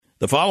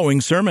The following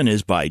sermon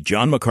is by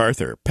John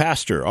MacArthur,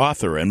 pastor,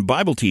 author, and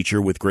Bible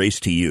teacher with Grace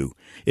to You.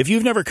 If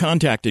you've never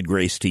contacted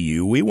Grace to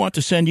You, we want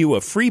to send you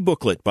a free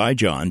booklet by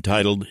John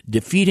titled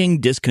Defeating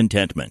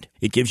Discontentment.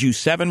 It gives you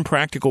 7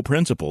 practical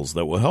principles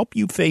that will help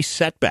you face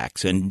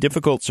setbacks and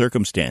difficult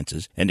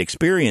circumstances and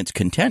experience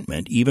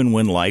contentment even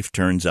when life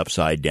turns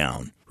upside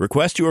down.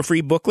 Request your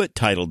free booklet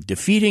titled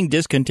Defeating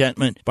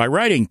Discontentment by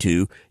writing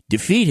to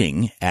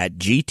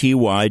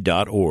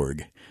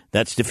defeating@gty.org.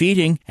 That's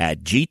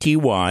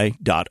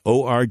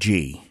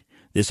defeating@gty.org.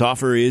 This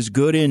offer is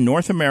good in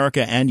North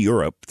America and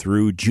Europe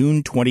through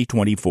June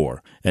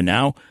 2024. And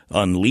now,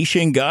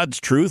 unleashing God's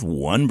truth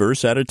one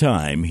verse at a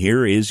time,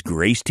 here is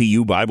Grace to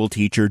You Bible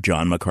teacher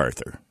John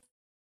MacArthur.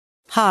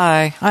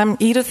 Hi, I'm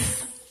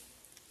Edith.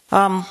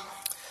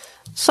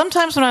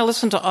 Sometimes when I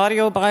listen to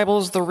audio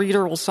Bibles, the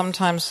reader will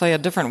sometimes say a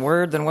different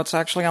word than what's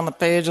actually on the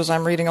page as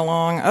I'm reading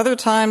along. Other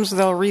times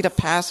they'll read a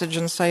passage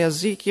and say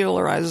Ezekiel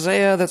or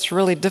Isaiah that's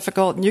really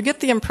difficult, and you get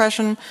the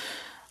impression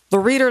the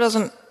reader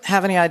doesn't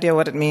have any idea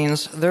what it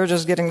means. They're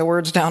just getting the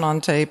words down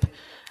on tape.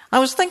 I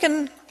was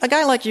thinking, a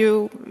guy like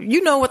you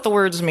know what the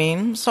words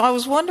mean, so I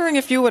was wondering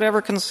if you would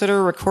ever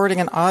consider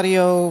recording an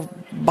audio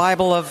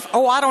Bible of,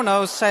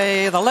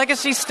 say, the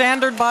Legacy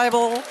Standard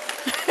Bible.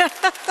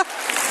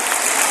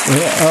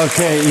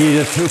 Okay,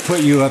 Edith, who put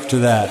you up to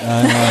that?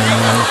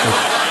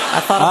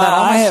 I thought of that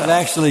all I myself. have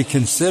actually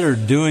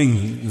considered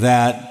doing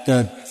that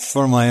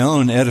for my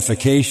own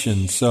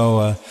edification,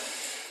 so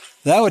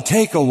that would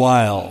take a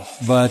while,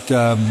 but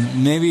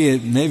maybe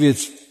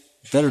it's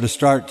better to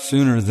start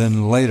sooner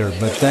than later.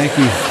 But thank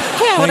you.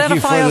 Yeah, thank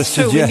you for the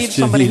suggestion. We need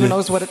somebody Edith. who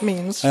knows what it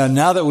means.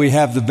 Now that we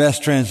have the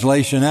best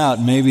translation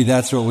out, maybe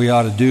that's what we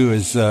ought to do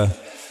is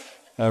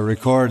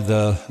record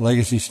the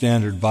Legacy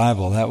Standard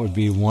Bible. That would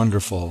be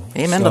wonderful.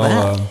 Amen to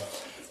that.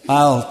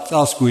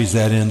 I'll squeeze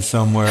that in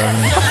somewhere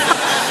in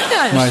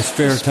my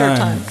spare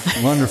time.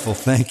 Wonderful.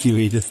 Thank you,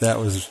 Edith. That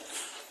was a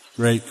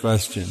great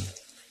question.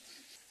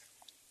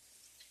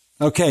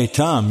 Okay,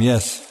 Tom,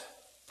 yes.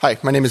 Hi,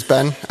 my name is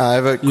Ben. I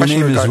have a question.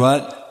 Your name is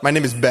what? My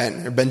name is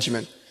Ben, or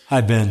Benjamin. Hi,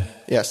 Ben.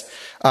 Yes.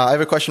 I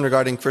have a question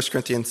regarding 1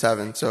 Corinthians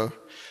 7. So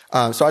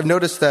I've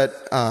noticed that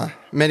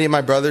many of my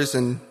brothers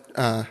and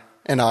I,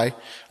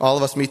 all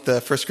of us meet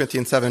the 1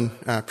 Corinthians 7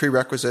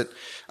 prerequisite.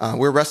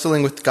 We're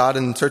wrestling with God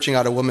and searching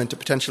out a woman to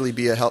potentially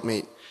be a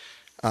helpmate.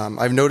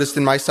 I've noticed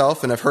in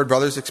myself, and I've heard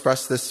brothers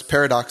express this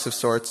paradox of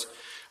sorts,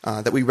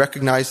 that we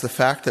recognize the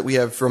fact that we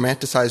have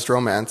romanticized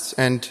romance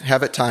and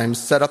have at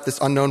times set up this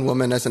unknown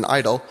woman as an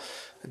idol,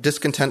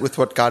 discontent with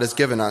what God has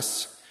given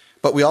us.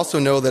 But we also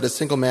know that a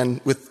single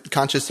man with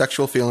conscious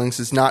sexual feelings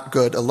is not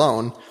good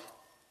alone,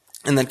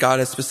 and that God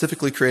has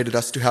specifically created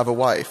us to have a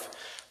wife.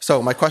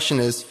 So my question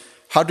is,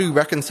 how do we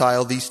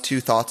reconcile these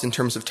two thoughts in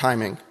terms of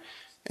timing?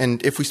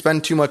 And if we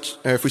spend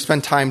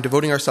time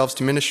devoting ourselves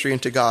to ministry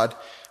and to God,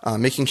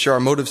 making sure our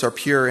motives are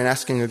pure in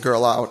asking a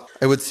girl out,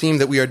 it would seem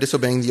that we are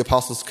disobeying the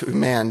apostles'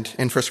 command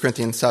in 1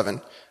 Corinthians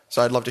 7.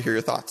 So I'd love to hear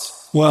your thoughts.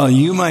 Well,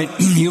 you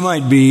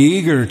might be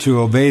eager to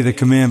obey the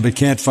command, but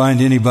can't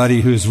find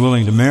anybody who's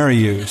willing to marry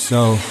you.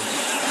 So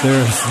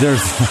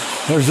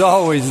there's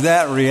always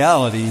that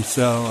reality.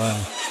 So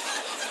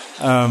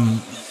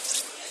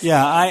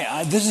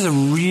this is a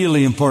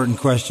really important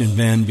question,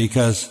 Ben,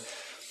 because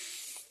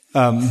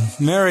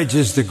marriage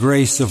is the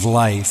grace of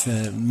life.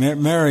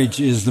 Marriage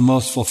is the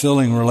most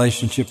fulfilling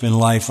relationship in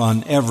life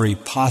on every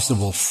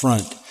possible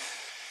front.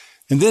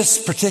 And this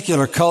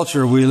particular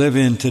culture we live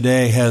in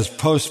today has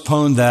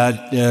postponed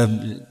that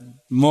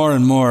more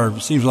and more.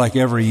 It seems like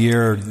every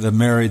year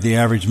the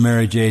average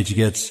marriage age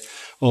gets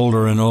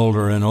older and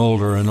older and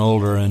older and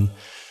older. And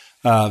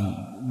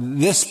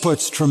this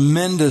puts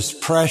tremendous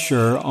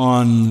pressure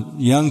on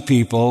young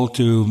people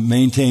to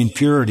maintain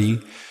purity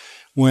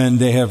when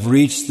they have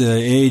reached the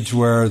age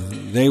where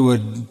they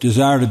would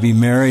desire to be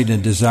married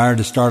and desire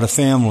to start a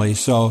family.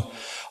 So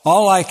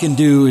all I can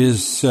do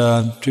is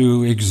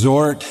to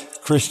exhort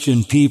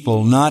Christian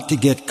people not to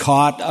get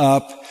caught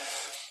up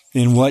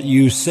in what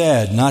you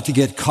said, not to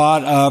get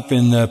caught up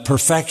in the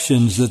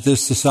perfections that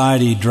this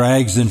society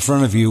drags in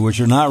front of you,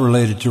 which are not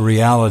related to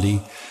reality.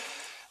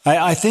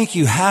 I think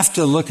you have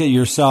to look at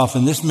yourself,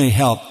 and this may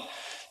help.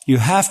 You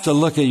have to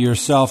look at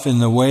yourself in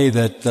the way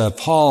that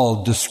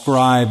Paul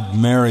described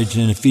marriage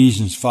in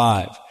Ephesians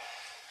 5.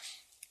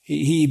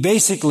 He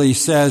basically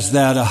says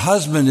that a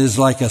husband is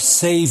like a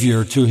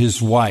savior to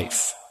his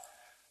wife.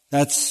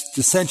 That's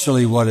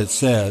essentially what it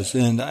says.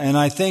 And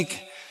I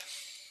think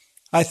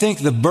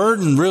the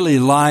burden really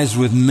lies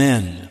with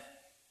men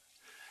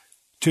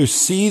to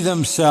see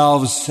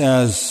themselves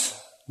as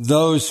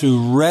those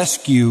who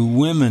rescue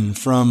women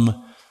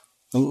from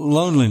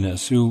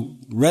loneliness, who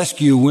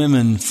rescue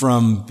women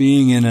from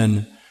being in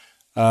an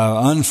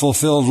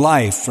unfulfilled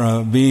life,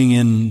 from being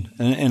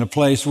in a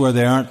place where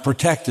they aren't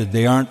protected,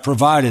 they aren't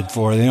provided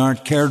for, they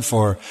aren't cared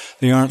for,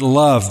 they aren't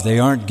loved, they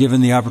aren't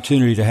given the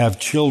opportunity to have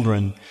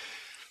children.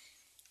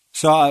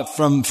 So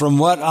from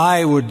what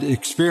I would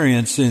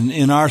experience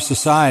in our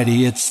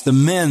society, it's the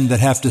men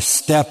that have to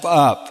step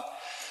up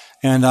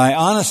And I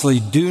honestly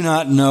do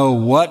not know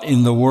what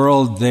in the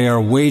world they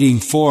are waiting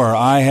for.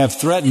 I have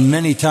threatened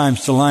many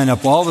times to line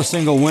up all the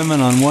single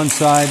women on one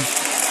side,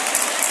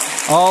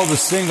 all the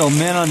single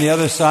men on the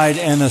other side,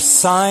 and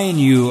assign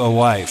you a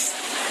wife.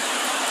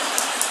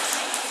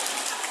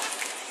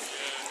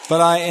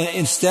 But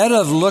instead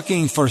of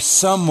looking for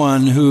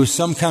someone who's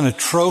some kind of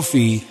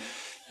trophy,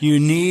 you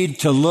need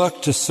to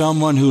look to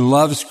someone who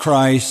loves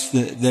Christ,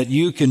 that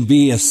you can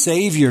be a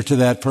savior to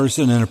that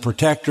person and a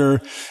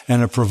protector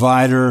and a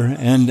provider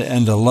and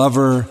a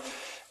lover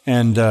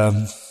and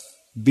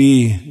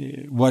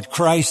be what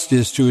Christ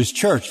is to His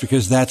church,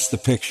 because that's the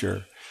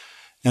picture.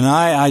 And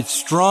I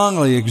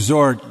strongly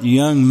exhort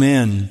young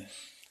men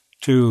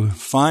to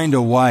find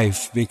a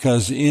wife,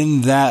 because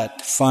in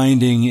that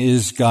finding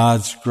is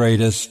God's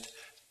greatest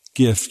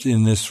gift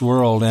in this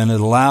world, and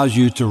it allows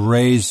you to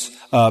raise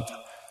up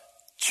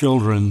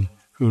children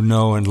who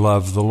know and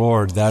love the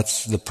Lord.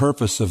 That's the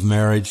purpose of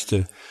marriage,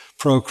 to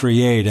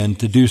procreate, and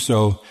to do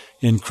so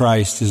in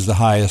Christ is the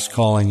highest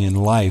calling in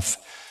life.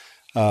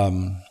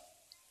 I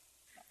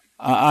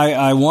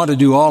want to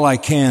do all I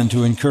can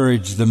to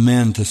encourage the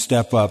men to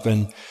step up,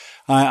 and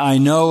I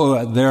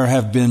know there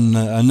have been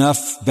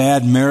enough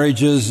bad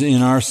marriages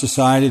in our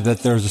society that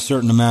there's a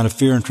certain amount of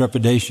fear and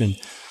trepidation.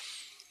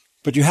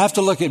 But you have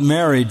to look at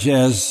marriage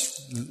as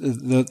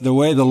the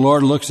way the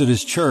Lord looks at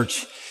His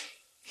church.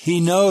 He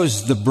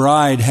knows the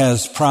bride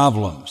has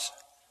problems,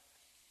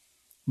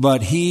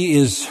 but He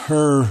is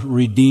her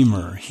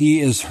redeemer.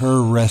 He is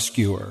her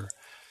rescuer.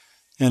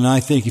 And I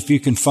think if you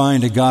can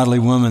find a godly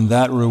woman,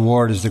 that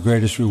reward is the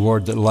greatest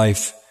reward that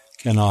life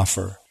can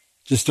offer.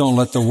 Just don't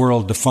let the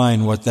world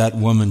define what that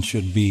woman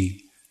should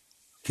be.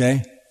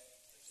 Okay?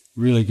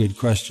 Really good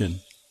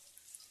question.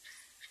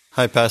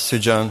 Hi, Pastor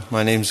John.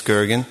 My name's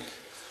Gergen.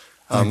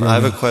 I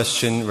have a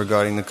question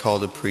regarding the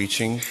call to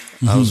preaching.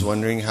 Mm-hmm. I was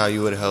wondering how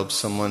you would help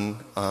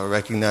someone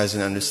recognize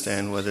and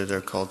understand whether they're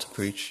called to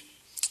preach.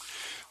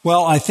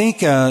 Well, I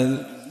think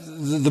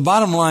the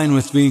bottom line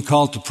with being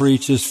called to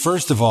preach is,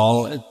 first of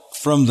all,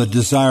 from the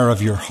desire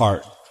of your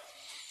heart.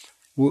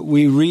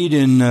 We read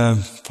in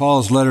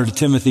Paul's letter to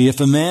Timothy, if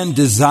a man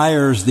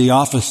desires the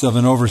office of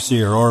an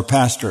overseer or a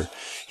pastor,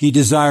 he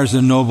desires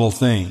a noble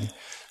thing.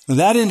 Now,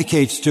 that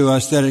indicates to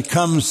us that it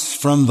comes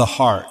from the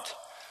heart.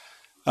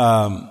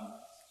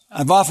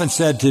 I've often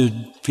said to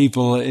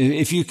people,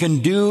 if you can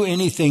do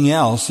anything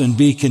else and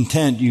be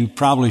content, you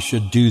probably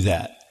should do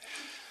that.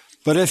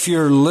 But if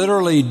you're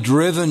literally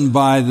driven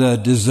by the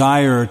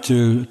desire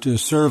to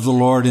serve the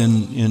Lord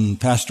in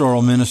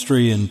pastoral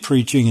ministry and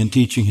preaching and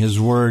teaching His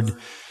Word,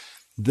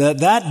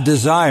 that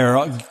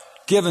desire,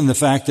 given the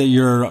fact that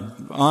you're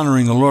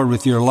honoring the Lord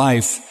with your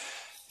life,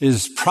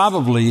 is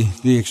probably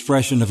the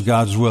expression of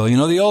God's will. You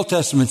know, the Old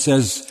Testament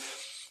says,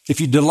 if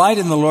you delight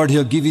in the Lord,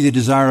 He'll give you the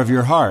desire of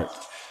your heart.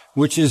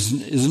 Which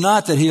is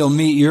not that He'll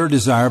meet your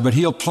desire, but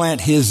He'll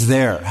plant His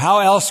there. How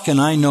else can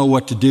I know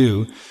what to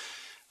do?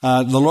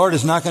 The Lord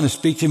is not going to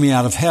speak to me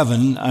out of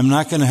heaven. I'm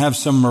not going to have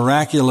some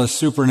miraculous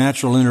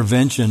supernatural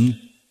intervention.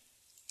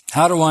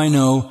 How do I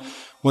know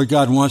what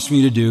God wants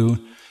me to do?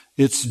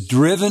 It's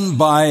driven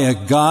by a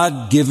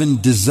God-given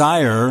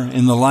desire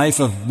in the life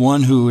of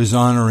one who is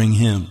honoring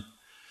Him.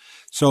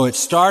 So it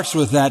starts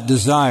with that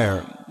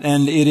desire,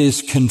 and it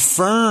is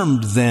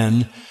confirmed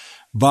then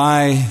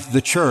by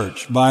the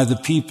church, by the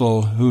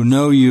people who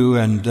know you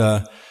and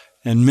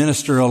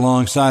minister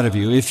alongside of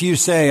you. If you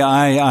say,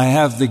 I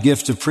have the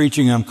gift of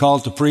preaching, I'm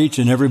called to preach,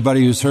 and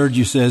everybody who's heard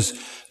you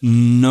says,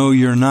 no,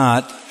 you're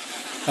not,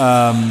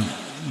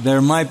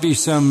 there might be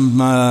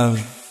some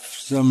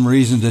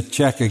reason to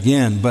check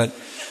again. But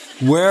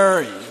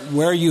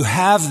where you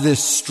have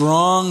this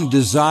strong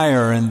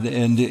desire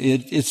and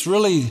it's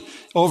really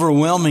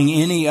overwhelming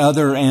any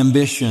other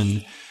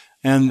ambition,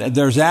 and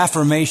there's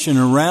affirmation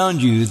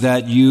around you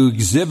that you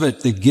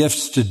exhibit the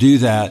gifts to do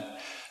that,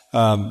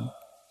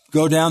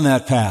 go down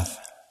that path.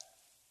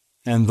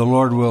 And the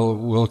Lord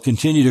will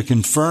continue to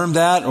confirm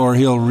that, or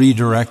He'll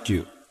redirect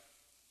you.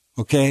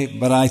 Okay?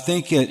 But I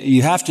think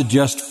you have to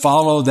just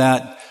follow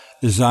that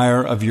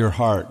desire of your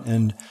heart.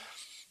 And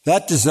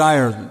that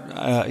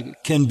desire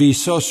can be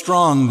so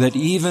strong that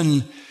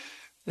even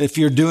if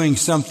you're doing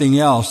something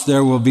else,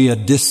 there will be a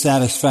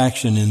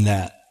dissatisfaction in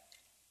that.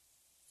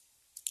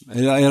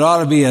 It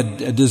ought to be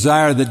a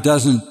desire that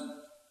doesn't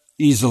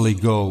easily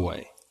go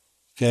away.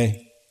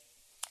 Okay?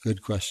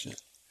 Good question.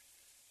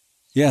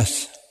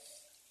 Yes?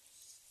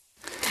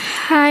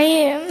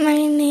 Hi,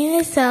 my name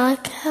is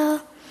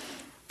Elika.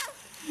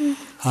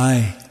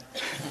 Hi.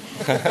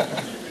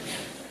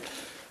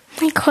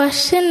 My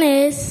question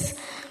is,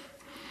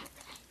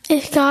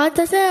 if God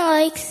doesn't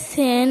like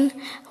sin,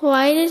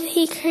 why did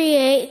He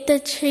create the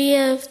tree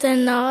of the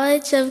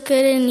knowledge of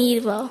good and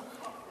evil?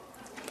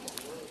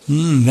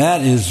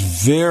 That is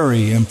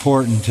very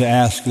important to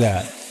ask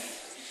that.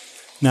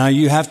 Now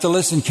you have to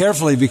listen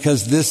carefully,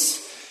 because this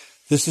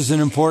is an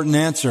important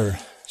answer.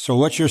 So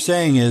what you're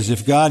saying is,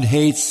 if God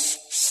hates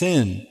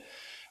sin,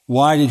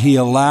 why did He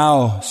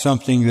allow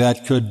something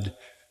that could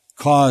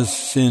cause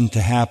sin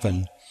to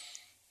happen?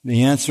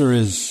 The answer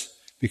is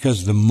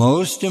because the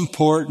most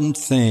important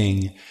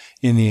thing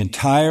in the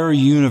entire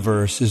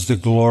universe is the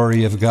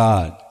glory of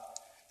God.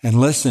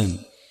 And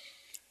listen,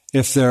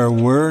 if there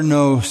were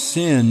no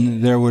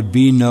sin, there would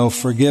be no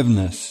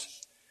forgiveness.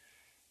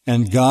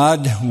 And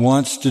God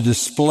wants to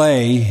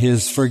display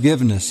His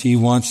forgiveness. He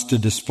wants to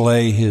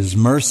display His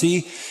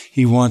mercy.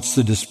 He wants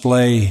to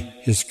display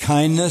His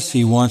kindness.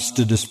 He wants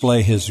to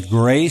display His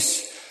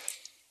grace.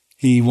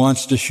 He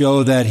wants to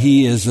show that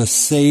He is a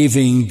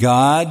saving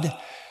God.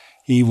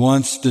 He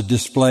wants to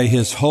display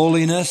His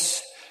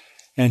holiness.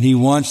 And He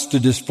wants to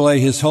display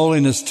His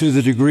holiness to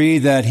the degree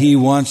that He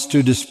wants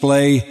to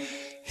display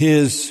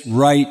His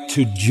right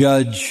to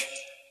judge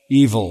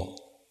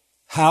evil.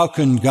 How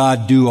can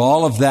God do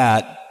all of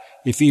that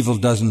if evil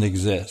doesn't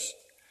exist?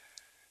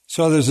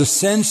 So there's a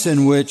sense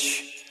in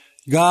which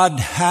God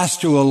has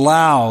to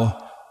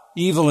allow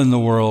evil in the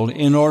world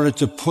in order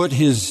to put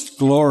His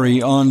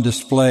glory on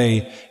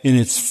display in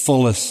its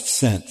fullest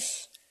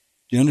sense.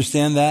 Do you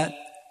understand that?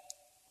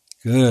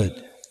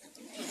 Good.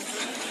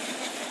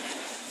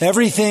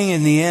 Everything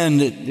in the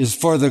end is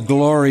for the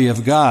glory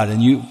of God.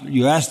 And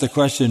you ask the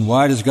question,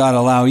 why does God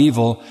allow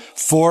evil?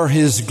 For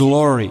His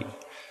glory.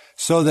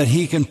 So that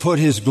He can put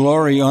His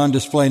glory on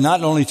display,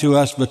 not only to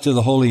us, but to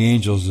the holy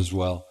angels as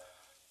well.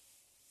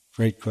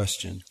 Great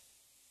question.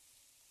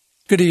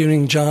 Good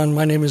evening, John.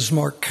 My name is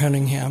Mark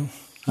Cunningham.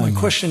 My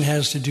question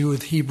has to do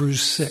with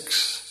Hebrews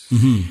 6.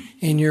 Mm-hmm.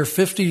 In your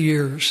 50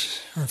 years,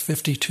 or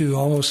 52,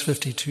 almost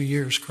 52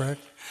 years,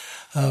 correct,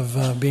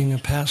 of being a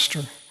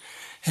pastor,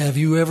 have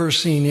you ever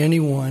seen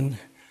anyone,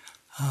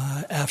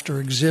 after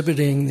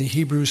exhibiting the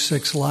Hebrews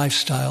 6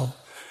 lifestyle,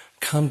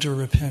 come to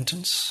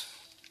repentance?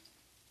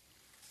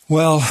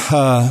 Well,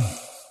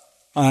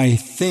 I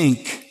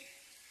think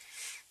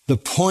the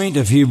point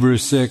of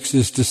Hebrews 6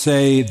 is to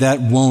say that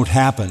won't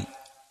happen.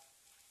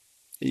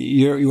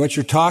 What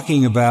you're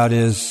talking about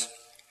is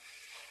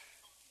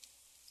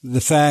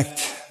the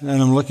fact,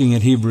 and I'm looking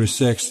at Hebrews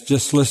 6,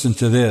 just listen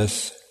to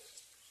this.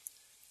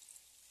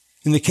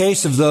 In the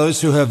case of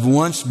those who have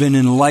once been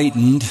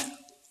enlightened,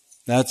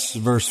 that's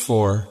verse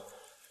 4.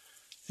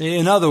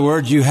 In other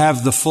words, you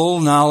have the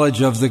full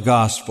knowledge of the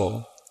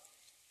gospel.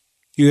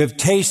 You have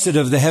tasted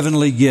of the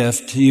heavenly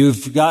gift.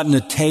 You've gotten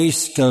a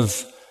taste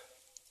of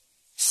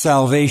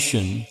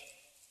salvation.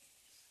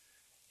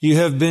 You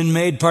have been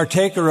made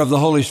partaker of the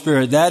Holy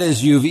Spirit. That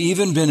is, you've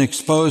even been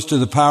exposed to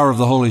the power of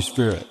the Holy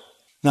Spirit.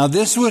 Now,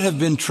 this would have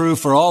been true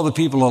for all the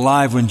people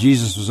alive when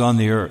Jesus was on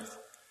the earth.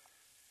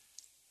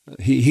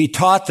 He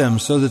taught them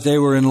so that they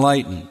were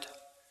enlightened.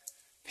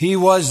 He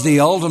was the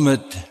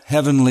ultimate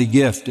heavenly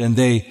gift, and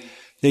they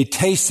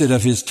tasted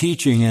of His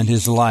teaching and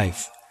His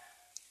life.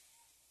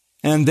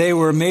 And they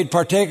were made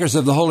partakers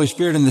of the Holy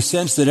Spirit in the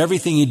sense that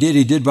everything He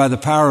did by the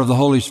power of the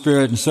Holy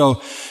Spirit. And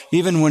so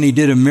even when He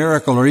did a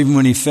miracle or even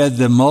when He fed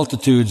the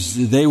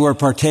multitudes, they were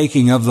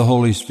partaking of the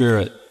Holy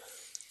Spirit.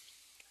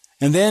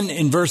 And then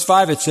in verse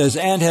 5 it says,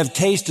 and have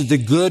tasted the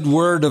good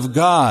word of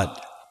God.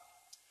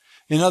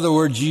 In other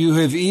words, you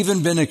have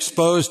even been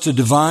exposed to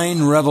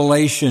divine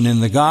revelation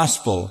in the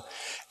gospel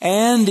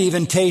and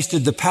even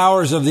tasted the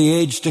powers of the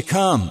age to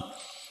come.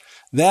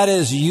 That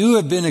is, you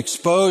have been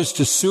exposed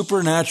to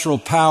supernatural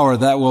power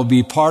that will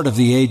be part of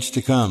the age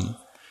to come.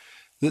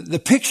 The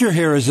picture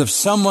here is of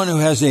someone who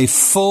has a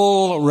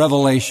full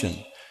revelation.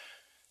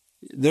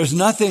 There's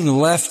nothing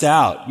left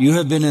out. You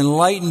have been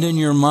enlightened in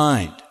your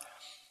mind.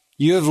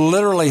 You have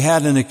literally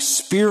had an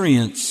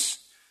experience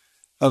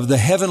of the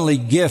heavenly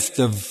gift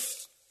of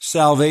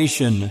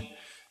salvation.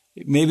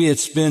 Maybe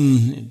it's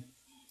been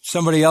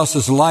somebody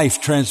else's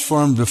life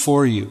transformed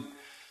before you.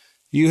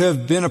 You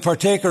have been a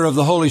partaker of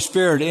the Holy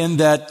Spirit in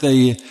that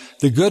the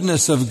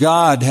goodness of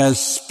God has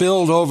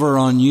spilled over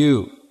on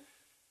you.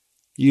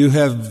 You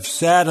have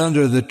sat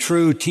under the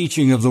true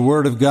teaching of the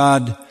Word of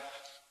God,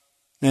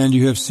 and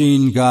you have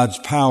seen God's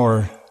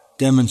power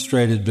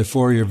demonstrated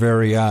before your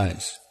very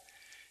eyes.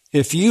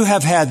 If you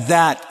have had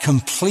that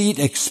complete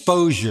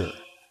exposure,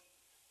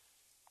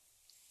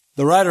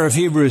 the writer of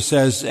Hebrews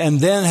says,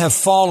 and then have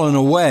fallen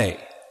away.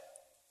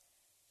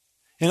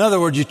 In other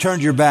words, you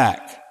turned your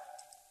back.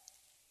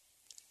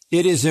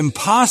 It is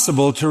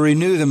impossible to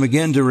renew them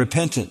again to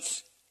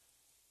repentance.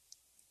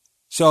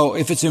 So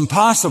if it's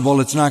impossible,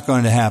 it's not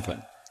going to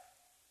happen.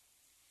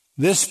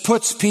 This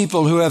puts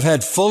people who have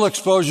had full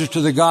exposure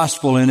to the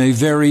gospel in a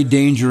very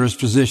dangerous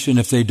position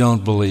if they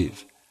don't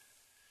believe.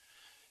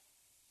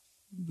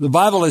 The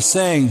Bible is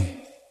saying,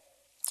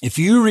 if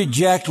you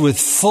reject with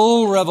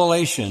full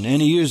revelation,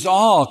 and he used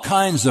all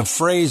kinds of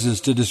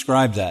phrases to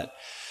describe that,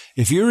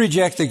 if you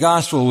reject the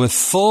gospel with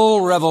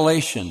full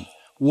revelation,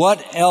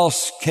 what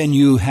else can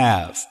you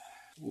have?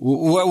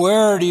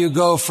 Where do you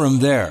go from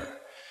there?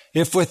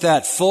 If with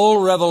that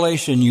full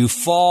revelation you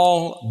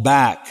fall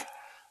back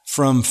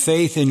from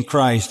faith in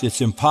Christ,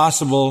 it's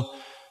impossible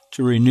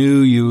to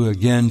renew you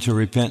again to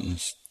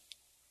repentance.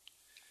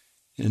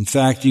 In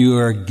fact, you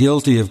are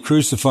guilty of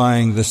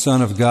crucifying the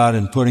Son of God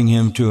and putting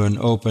him to an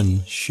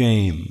open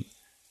shame.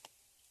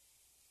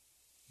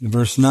 In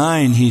verse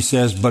 9, he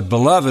says, "But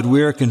beloved,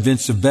 we are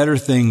convinced of better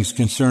things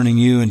concerning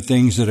you and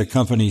things that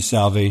accompany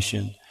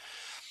salvation."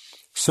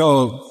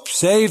 So,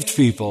 saved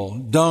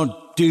people don't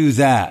do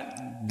that.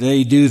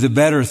 They do the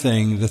better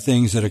thing, the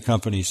things that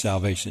accompany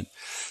salvation.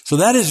 So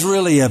that is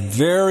really a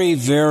very,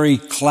 very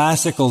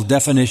classical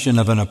definition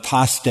of an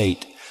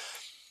apostate.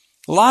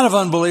 A lot of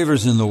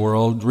unbelievers in the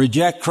world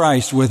reject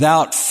Christ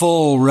without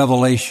full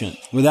revelation,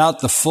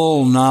 without the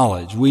full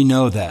knowledge. We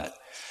know that.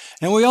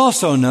 And we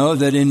also know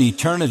that in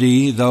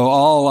eternity, though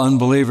all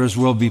unbelievers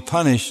will be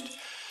punished,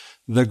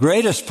 the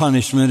greatest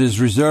punishment is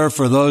reserved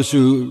for those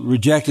who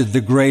rejected the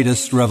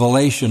greatest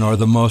revelation or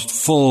the most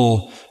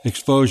full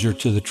exposure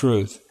to the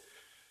truth.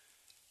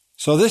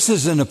 So this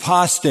is an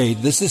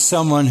apostate. This is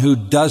someone who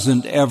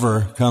doesn't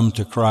ever come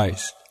to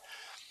Christ.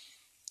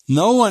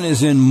 No one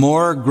is in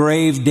more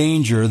grave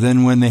danger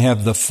than when they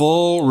have the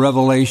full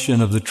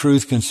revelation of the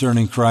truth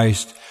concerning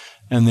Christ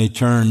and they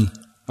turn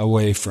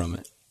away from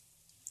it.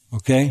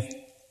 Okay?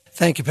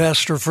 Thank you,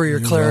 Pastor, for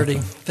your clarity.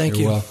 Welcome. Thank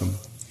you. You're welcome.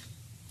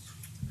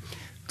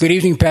 Good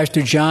evening,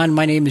 Pastor John.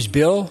 My name is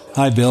Bill.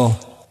 Hi, Bill.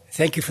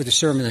 Thank you for the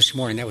sermon this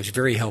morning. That was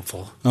very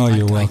helpful. Oh,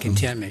 you're my welcome.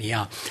 Contentment,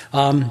 yeah.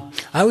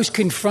 I was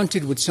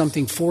confronted with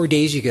something 4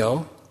 days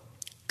ago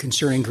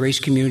concerning Grace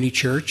Community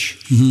Church.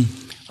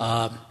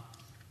 Mm-hmm.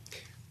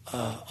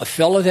 A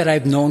fellow that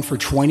I've known for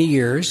 20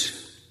 years,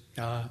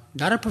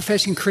 not a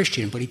professing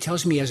Christian, but he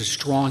tells me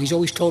he's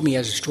always told me he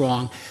has a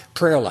strong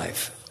prayer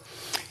life.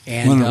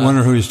 And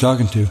wonder who he's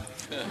talking to.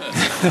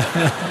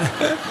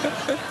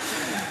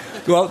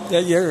 Well,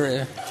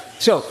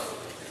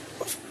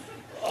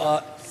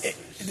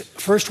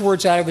 first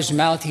words out of his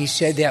mouth, he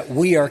said that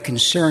we are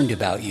concerned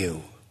about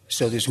you.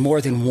 So there's more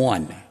than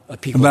one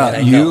of people about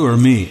that I know. you or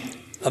me?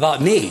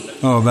 About me.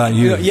 Oh, about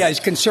you. Yeah, he's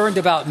concerned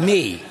about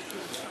me.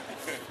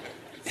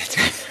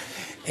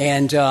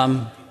 And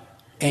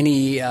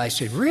I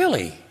said,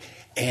 really?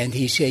 And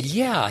he said,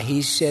 yeah.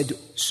 He said,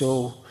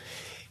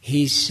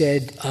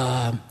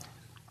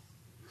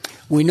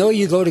 we know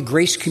you go to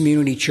Grace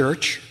Community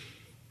Church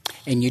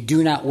and you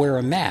do not wear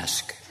a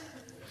mask.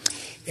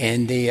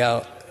 And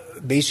they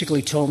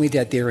basically told me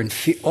that they're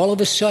all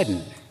of a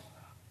sudden,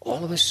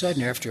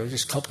 after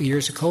this couple of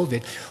years of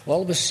COVID,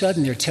 all of a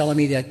sudden they're telling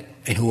me that,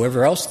 and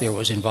whoever else there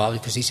was involved,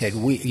 because he said,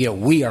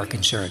 we are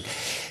concerned.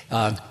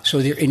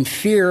 So they're in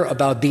fear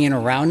about being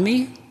around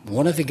me.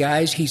 One of the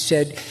guys, he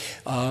said,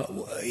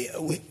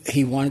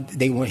 he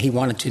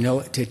wanted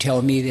to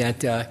tell me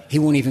that he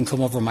won't even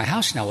come over to my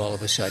house now all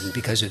of a sudden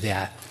because of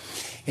that.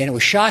 And it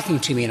was shocking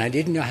to me, and I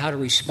didn't know how to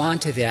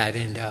respond to that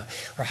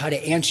or how to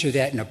answer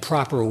that in a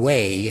proper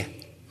way.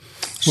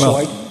 Well,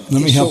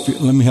 let me help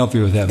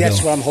you with that, That's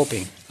Bill. what I'm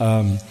hoping.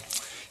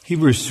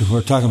 Hebrews,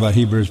 we're talking about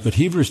Hebrews, but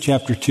Hebrews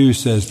chapter 2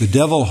 says, the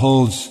devil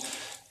holds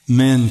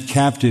men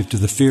captive to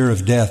the fear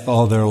of death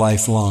all their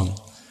life long.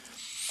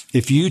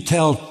 If you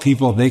tell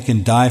people they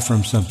can die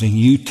from something,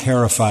 you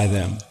terrify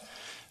them.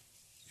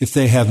 If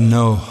they have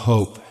no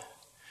hope,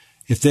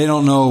 if they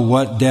don't know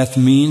what death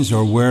means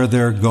or where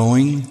they're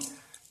going,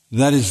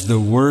 that is the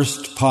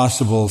worst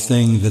possible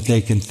thing that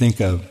they can think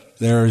of.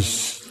 That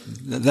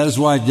is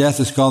why death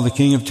is called the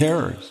king of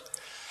terrors.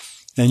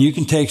 And you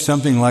can take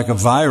something like a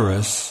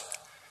virus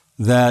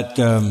that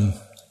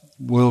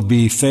will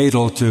be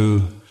fatal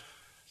to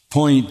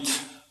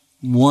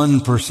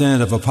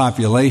 0.1% of a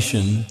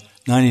population.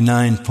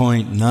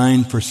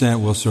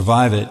 99.9% will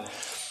survive it.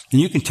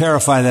 And you can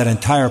terrify that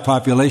entire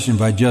population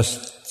by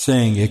just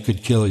saying it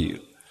could kill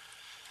you.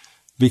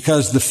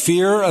 Because the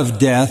fear of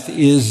death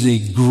is a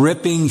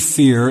gripping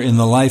fear in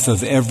the life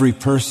of every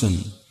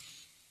person.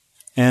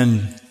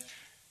 And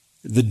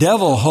the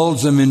devil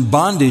holds them in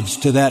bondage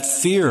to that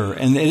fear.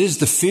 And it is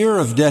the fear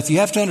of death. You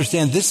have to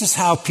understand, this is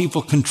how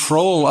people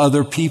control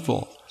other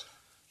people.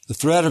 The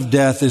threat of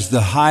death is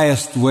the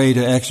highest way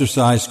to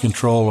exercise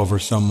control over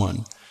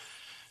someone.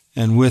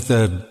 And with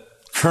a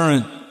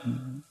current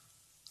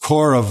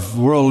core of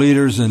world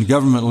leaders and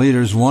government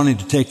leaders wanting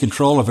to take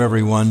control of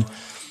everyone,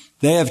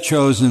 they have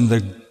chosen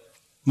the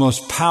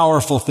most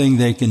powerful thing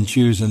they can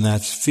choose, and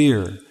that's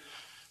fear.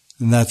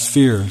 And that's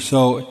fear.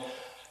 So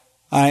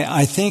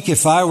I think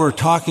if I were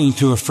talking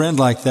to a friend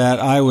like that,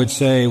 I would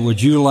say,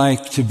 would you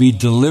like to be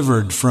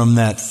delivered from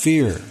that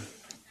fear?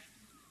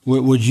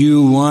 Would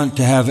you want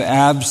to have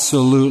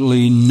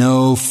absolutely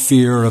no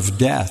fear of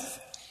death?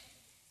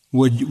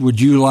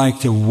 Would you like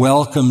to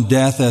welcome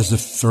death as a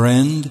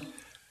friend?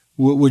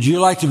 Would you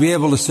like to be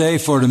able to say,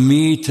 for to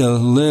me to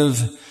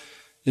live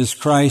is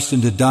Christ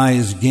and to die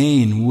is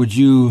gain? Would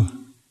you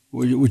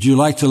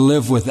like to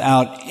live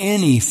without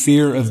any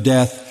fear of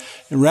death,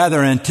 and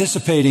rather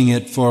anticipating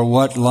it for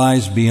what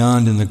lies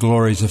beyond in the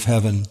glories of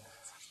heaven?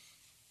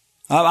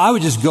 I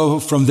would just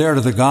go from there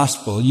to the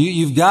gospel.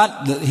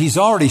 He's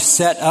already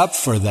set up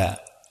for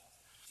that.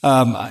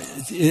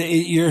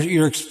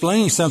 You're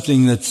explaining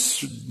something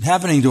that's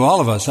happening to all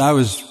of us. I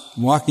was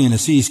walking in a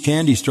See's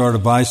candy store to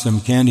buy some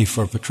candy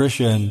for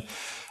Patricia, and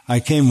I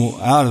came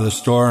out of the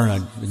store and I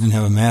didn't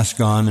have a mask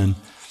on, and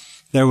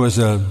there was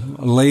a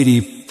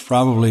lady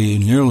probably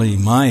nearly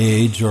my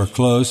age or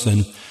close,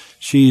 and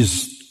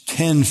she's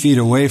 10 feet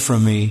away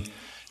from me,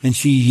 and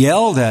she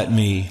yelled at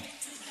me,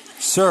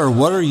 "Sir,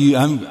 what are you,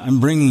 I'm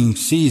bringing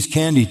See's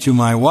candy to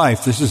my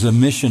wife. This is a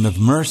mission of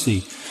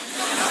mercy."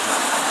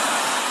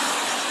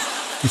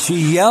 And she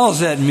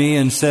yells at me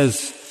and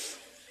says,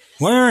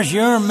 "Where's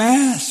your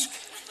mask?"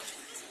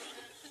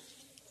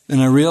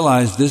 And I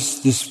realized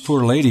this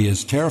poor lady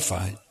is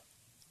terrified.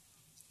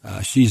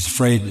 She's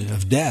afraid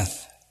of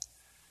death.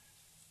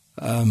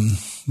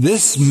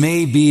 This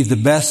may be the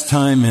best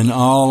time in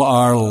all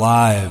our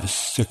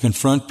lives to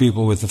confront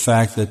people with the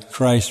fact that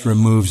Christ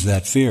removes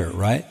that fear,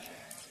 right?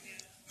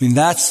 I mean,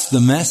 that's the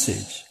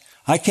message.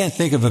 I can't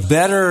think of a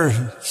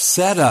better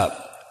setup.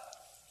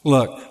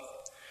 Look,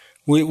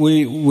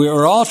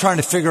 we're all trying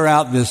to figure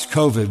out this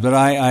COVID, but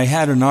I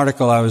had an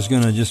article I was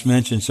going to just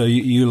mention, so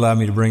you allow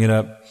me to bring it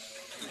up.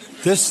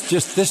 This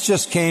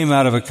just came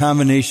out of a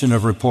combination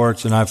of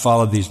reports, and I've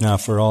followed these now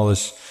for all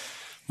this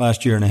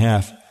last year and a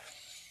half.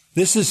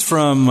 This is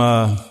from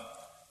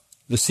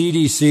the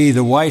CDC,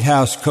 the White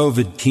House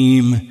COVID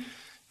team,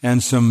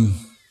 and some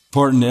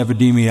important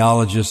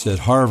epidemiologists at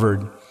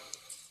Harvard.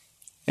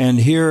 And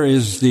here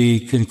is the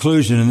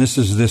conclusion, and this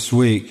is this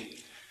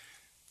week.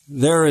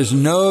 There is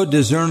no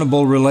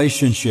discernible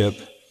relationship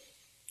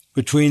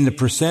between the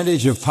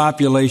percentage of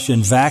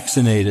population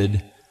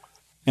vaccinated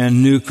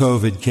and new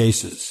COVID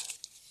cases.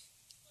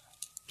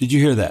 Did you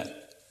hear that?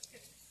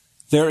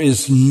 There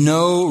is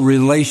no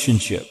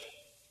relationship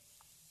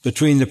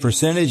between the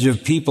percentage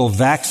of people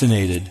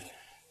vaccinated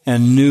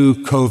and new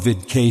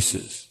COVID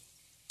cases.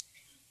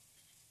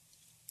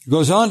 It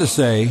goes on to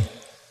say,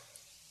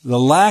 the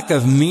lack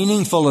of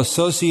meaningful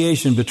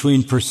association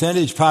between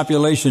percentage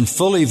population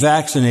fully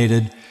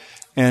vaccinated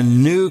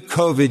and new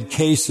COVID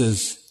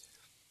cases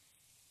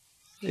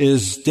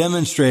is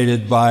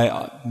demonstrated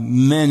by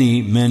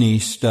many, many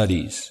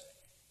studies.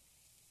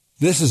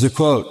 This is a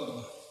quote.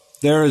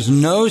 There is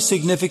no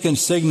significant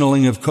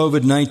signaling of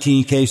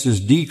COVID-19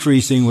 cases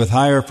decreasing with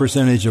higher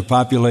percentage of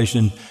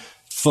population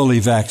fully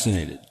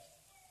vaccinated.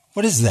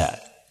 What is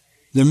that?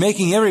 They're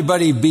making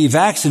everybody be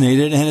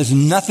vaccinated and it has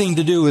nothing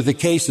to do with the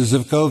cases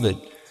of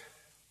COVID.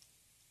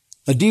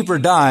 A deeper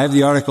dive,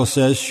 the article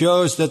says,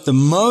 shows that the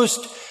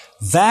most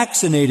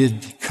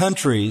vaccinated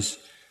countries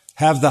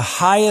have the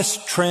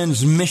highest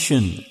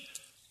transmission,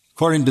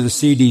 according to the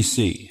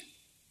CDC.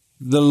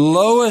 The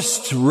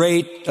lowest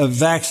rate of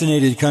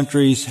vaccinated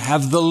countries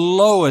have the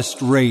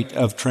lowest rate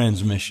of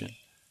transmission.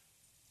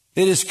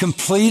 It is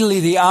completely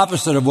the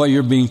opposite of what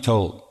you're being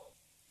told.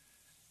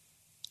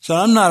 So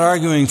I'm not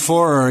arguing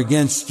for or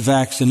against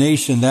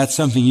vaccination. That's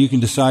something you can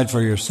decide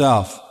for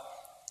yourself.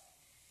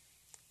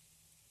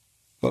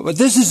 But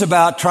this is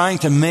about trying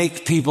to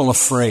make people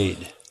afraid.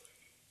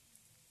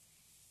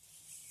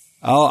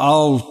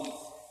 I'll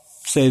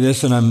say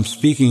this, and I'm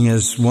speaking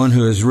as one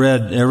who has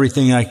read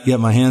everything I could get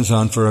my hands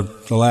on for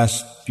the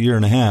last year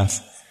and a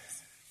half.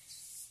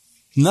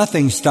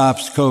 Nothing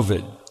stops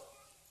COVID.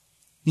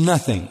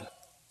 Nothing.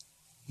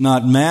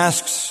 Not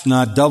masks,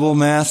 not double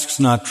masks,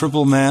 not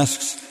triple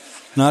masks,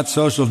 not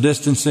social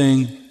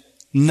distancing.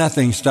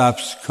 Nothing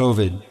stops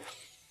COVID.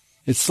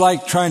 It's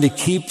like trying to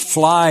keep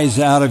flies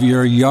out of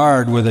your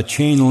yard with a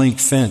chain link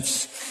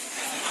fence.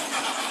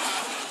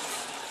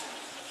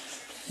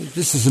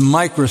 This is a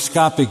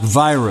microscopic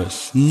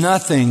virus.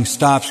 Nothing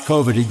stops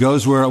COVID. It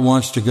goes where it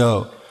wants to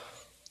go.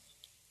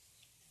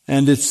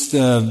 And it's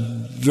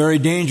very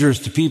dangerous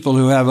to people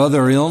who have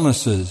other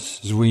illnesses,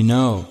 as we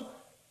know.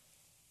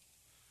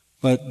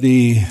 But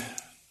the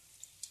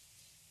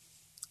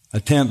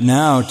attempt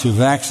now to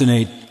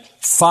vaccinate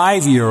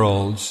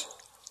 5-year-olds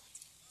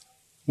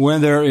when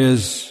there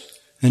is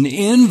an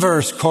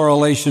inverse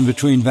correlation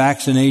between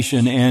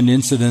vaccination and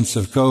incidence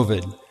of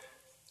COVID,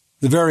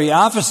 the very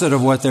opposite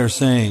of what they're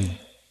saying,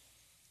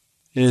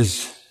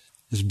 is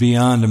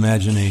beyond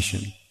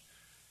imagination.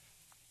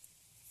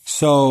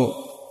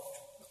 So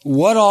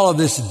what all of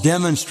this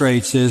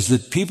demonstrates is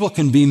that people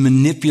can be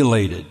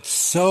manipulated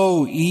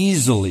so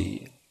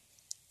easily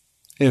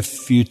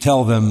if you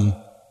tell them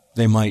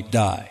they might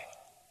die.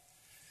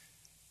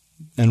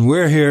 And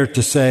we're here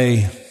to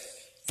say,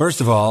 first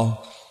of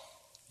all,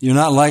 you're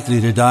not likely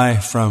to die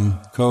from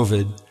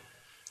COVID.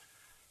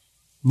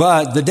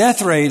 But the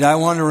death rate, I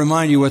want to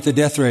remind you what the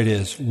death rate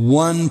is.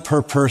 1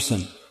 per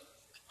person.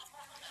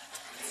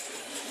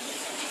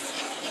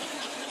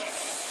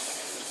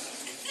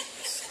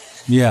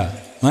 Yeah,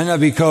 might not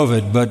be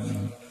COVID, but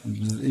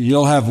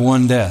you'll have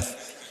 1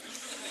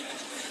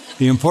 death.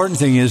 The important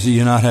thing is that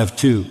you not have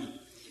 2.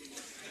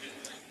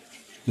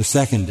 The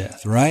second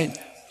death, right?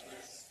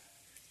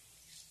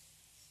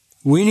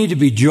 We need to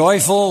be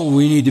joyful.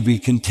 We need to be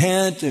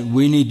content.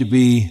 We need to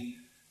be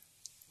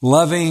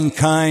loving,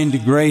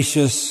 kind,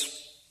 gracious.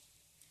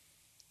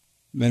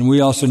 And we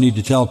also need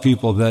to tell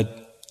people that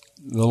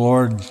the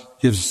Lord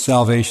gives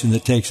salvation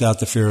that takes out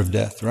the fear of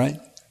death, right?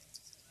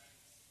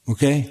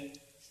 Okay?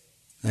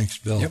 Thanks,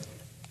 Bill. Yep.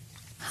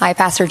 Hi,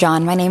 Pastor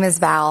John. My name is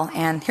Val,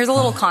 and here's a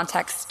little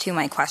context to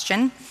my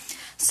question.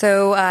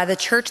 So the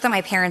church that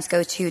my parents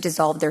go to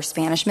dissolved their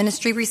Spanish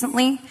ministry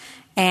recently,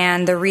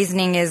 And the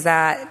reasoning is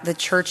that the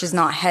church is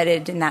not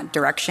headed in that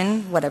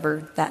direction,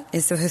 whatever that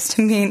is supposed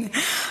to mean.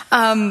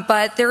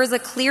 But there is a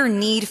clear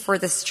need for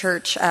this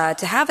church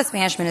to have a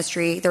Spanish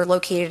ministry. They're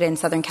located in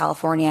Southern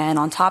California. And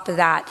on top of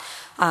that,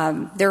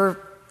 their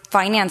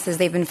finances,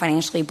 they've been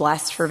financially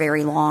blessed for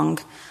very long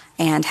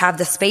and have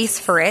the space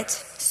for it.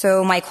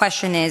 So my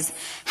question is,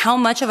 how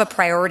much of a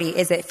priority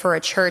is it for a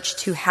church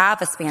to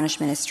have a Spanish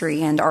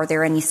ministry? And are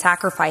there any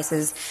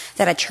sacrifices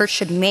that a church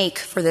should make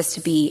for this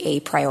to be a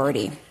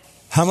priority?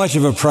 How much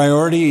of a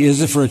priority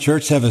is it for a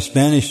church to have a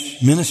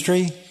Spanish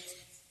ministry?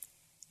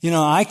 You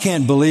know, I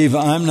can't believe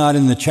I'm not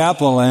in the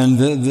chapel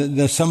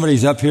and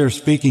somebody's up here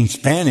speaking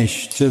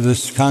Spanish to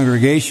this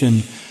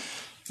congregation.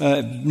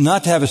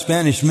 Not to have a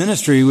Spanish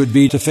ministry would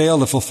be to fail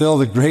to fulfill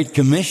the Great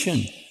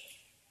Commission.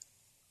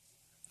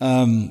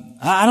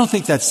 I don't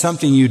think that's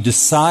something you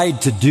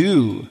decide to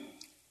do.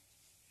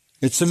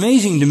 It's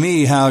amazing to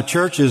me how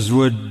churches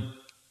would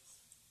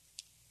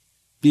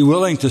be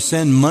willing to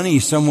send money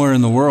somewhere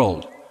in the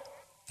world,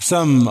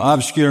 some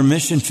obscure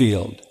mission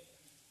field,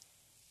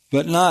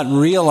 but not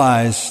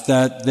realize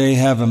that they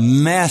have a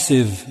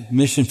massive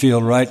mission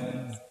field right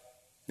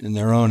in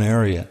their own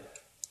area.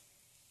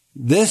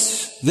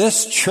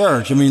 This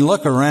church, I mean,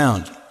 look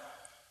around.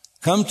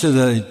 Come to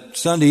the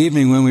Sunday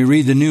evening when we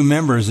read the new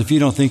members if you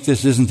don't think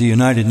this isn't the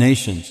United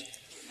Nations.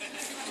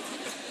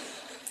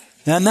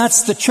 And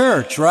that's the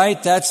church,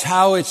 right? That's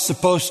how it's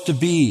supposed to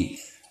be.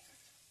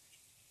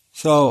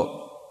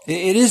 So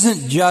it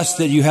isn't just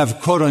that you have,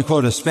 quote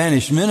unquote, a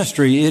Spanish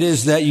ministry. It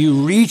is that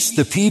you reach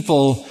the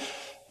people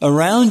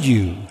around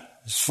you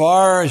as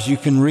far as you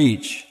can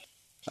reach.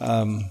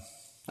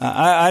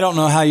 I don't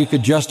know how you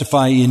could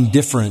justify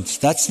indifference.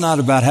 That's not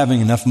about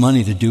having enough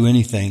money to do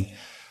anything.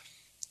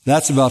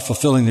 That's about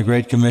fulfilling the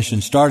Great Commission,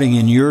 starting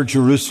in your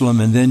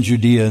Jerusalem and then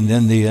Judea and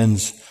then the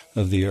ends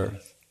of the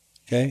earth.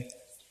 Okay?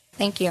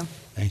 Thank you.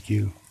 Thank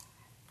you.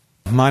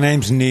 My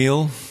name's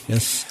Neil.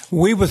 Yes.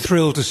 We were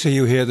thrilled to see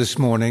you here this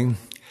morning.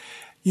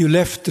 You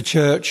left the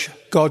church,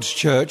 God's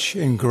church,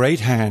 in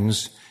great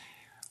hands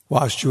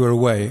whilst you were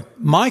away.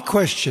 My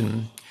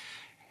question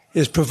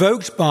is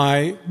provoked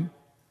by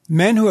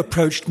men who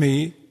approached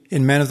me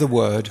in Men of the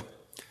Word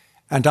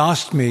and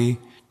asked me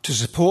to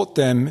support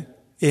them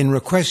in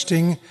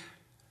requesting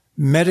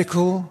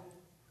medical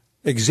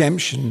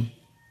exemption,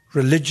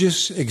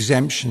 religious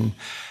exemption.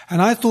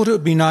 And I thought it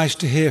would be nice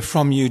to hear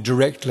from you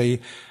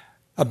directly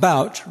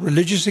about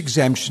religious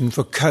exemption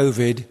for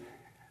COVID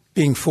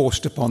being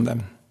forced upon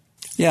them.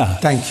 Yeah.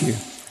 Thank you.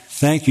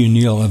 Thank you,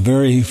 Neil. A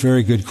very,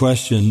 very good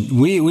question.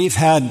 We've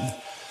had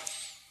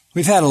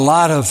a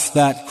lot of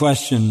that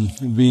question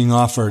being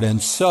offered.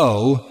 And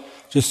so,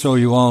 just so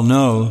you all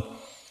know,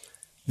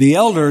 the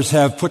elders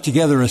have put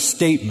together a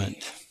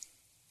statement.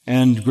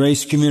 And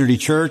Grace Community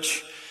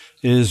Church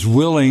is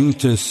willing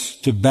to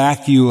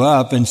back you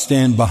up and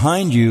stand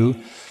behind you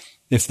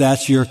if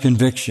that's your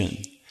conviction.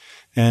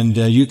 And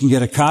you can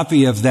get a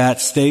copy of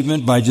that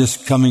statement by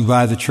just coming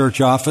by the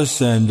church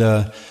office,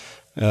 and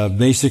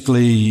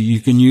basically you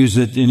can use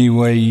it any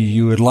way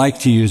you would like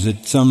to use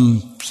it.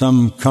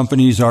 Some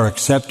companies are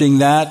accepting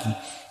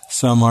that,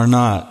 some are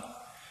not.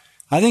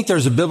 I think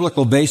there's a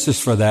biblical basis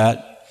for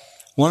that.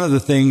 One of the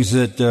things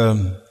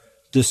that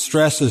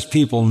distresses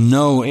people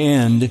no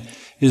end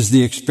is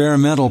the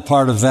experimental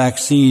part of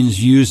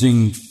vaccines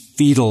using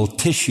fetal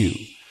tissue,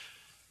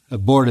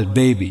 aborted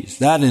babies.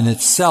 That in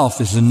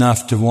itself is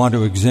enough to want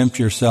to exempt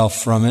yourself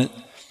from it.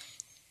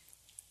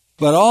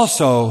 But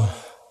also,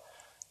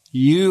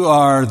 you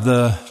are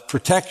the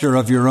protector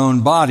of your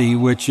own body,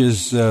 which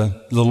is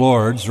the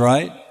Lord's,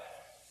 right?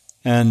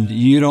 And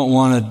you don't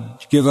want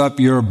to give up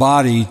your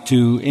body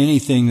to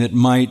anything that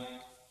might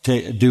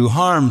do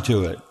harm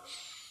to it.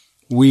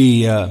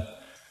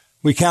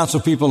 We counsel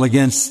people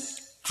against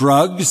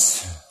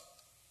drugs,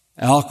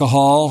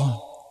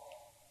 alcohol,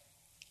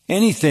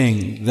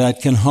 anything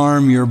that can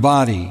harm your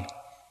body.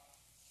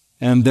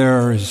 And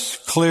there's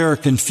clear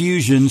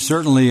confusion,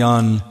 certainly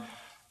on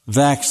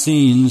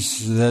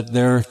vaccines, that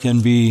there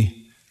can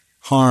be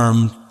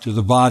harm to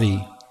the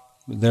body.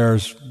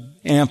 There's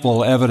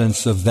ample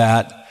evidence of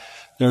that.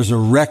 There's a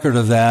record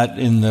of that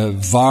in the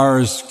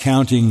VAERS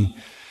counting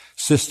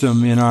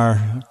system in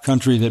our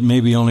country that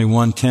may be only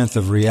 1/10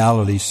 of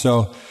reality.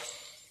 So,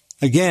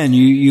 again,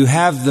 you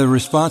have the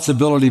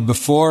responsibility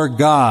before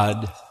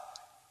God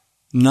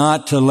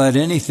not to let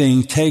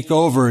anything take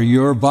over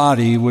your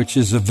body, which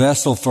is a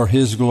vessel for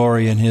His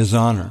glory and His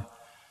honor.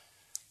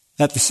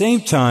 At the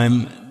same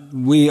time,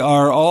 we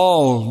are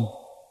all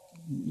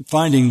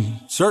finding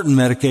certain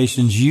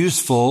medications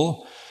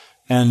useful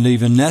and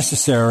even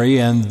necessary,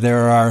 and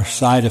there are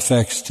side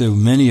effects to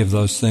many of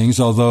those things,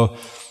 although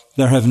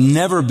there have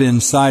never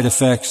been side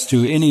effects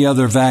to any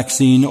other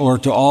vaccine or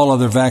to all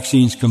other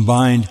vaccines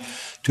combined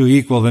to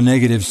equal the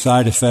negative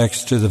side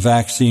effects to the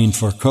vaccine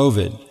for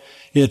COVID.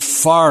 It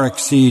far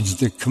exceeds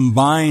the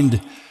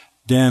combined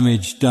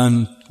damage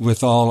done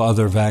with all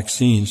other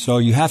vaccines. So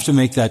you have to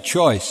make that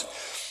choice.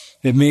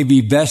 It may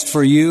be best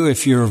for you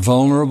if you're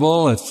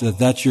vulnerable, if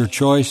that's your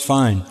choice,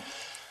 fine.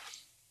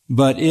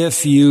 But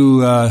if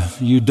you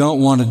don't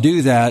want to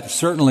do that,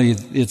 certainly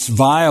it's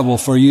viable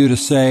for you to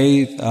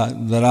say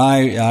that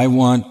I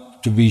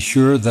want to be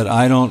sure that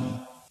I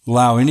don't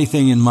allow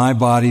anything in my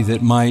body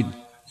that might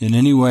in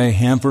any way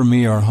hamper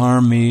me or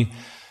harm me,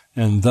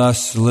 and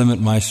thus limit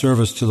my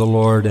service to the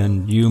Lord.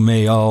 And you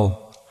may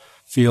all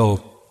feel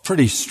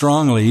pretty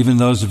strongly, even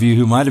those of you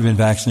who might have been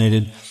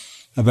vaccinated,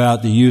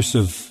 about the use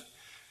of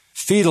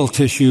fetal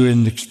tissue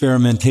in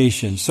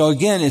experimentation. So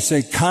again, it's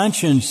a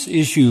conscience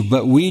issue,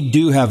 but we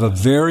do have a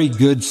very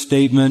good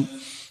statement,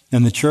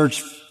 and the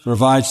church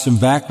provides some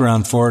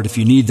background for it. If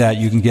you need that,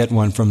 you can get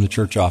one from the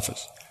church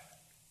office.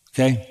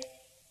 Okay?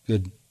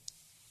 Good.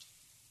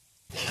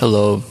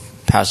 Hello,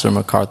 Pastor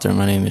MacArthur.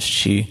 My name is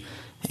Chi,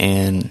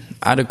 and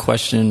I had a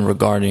question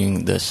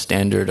regarding the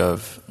standard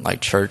of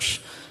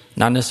church,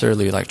 not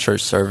necessarily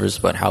church service,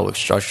 but how it's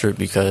structured,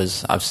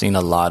 because I've seen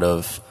a lot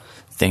of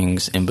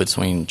things in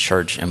between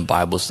church and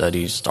Bible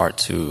studies start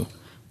to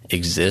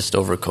exist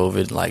over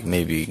COVID, like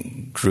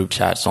maybe group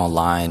chats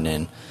online,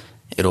 and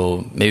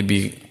it'll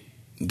maybe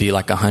be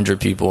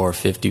 100 people or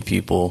 50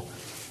 people.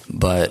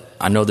 But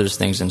I know there's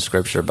things in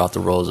Scripture about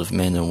the roles of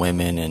men and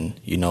women and,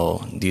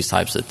 these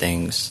types of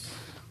things.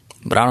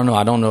 But I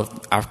don't know,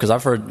 because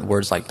I've heard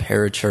words like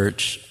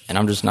parachurch, and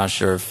I'm just not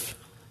sure if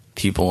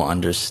people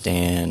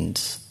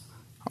understand,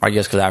 or I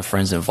guess because I have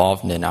friends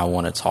involved in it, and I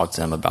want to talk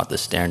to them about the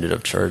standard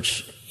of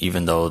church,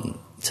 even though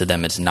to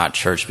them it's not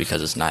church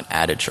because it's not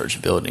at a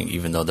church building,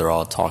 even though they're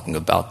all talking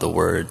about the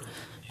Word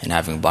and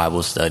having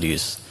Bible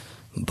studies.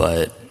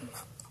 But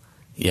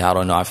yeah, I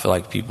don't know. I feel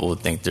like people would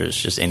think there's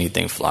just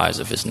anything flies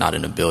if it's not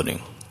in a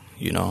building,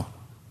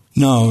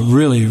 No,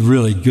 really,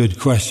 really good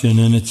question.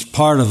 And it's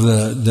part of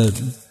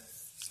the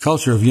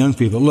culture of young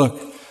people. Look,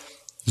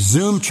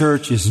 Zoom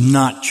church is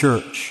not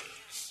church.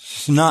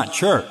 It's not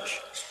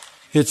church.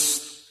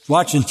 It's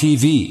watching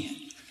TV.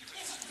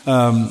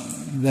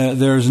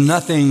 There's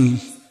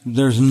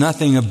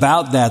nothing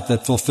about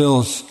that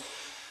fulfills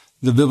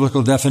the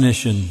biblical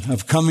definition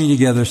of coming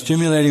together,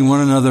 stimulating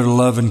one another to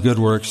love and good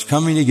works,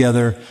 coming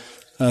together,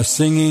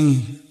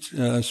 singing,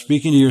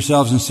 speaking to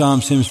yourselves in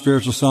psalms, hymns,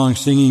 spiritual songs,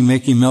 singing,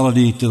 making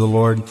melody to the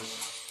Lord,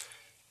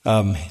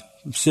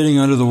 sitting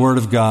under the Word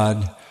of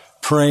God,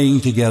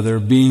 praying together,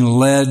 being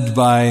led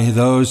by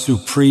those who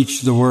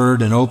preach the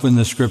Word and open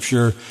the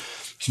Scripture.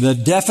 The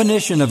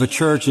definition of a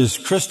church is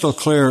crystal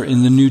clear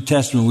in the New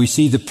Testament. We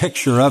see the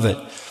picture of it.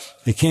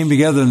 They came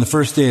together on the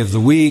first day of the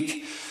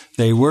week.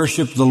 They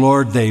worshiped the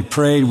Lord. They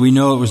prayed. We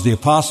know it was the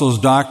apostles'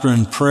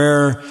 doctrine,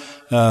 prayer.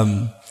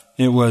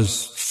 It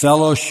was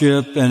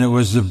fellowship, and it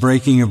was the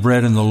breaking of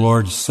bread and the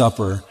Lord's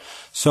Supper.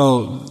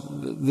 So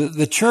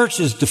the church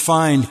is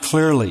defined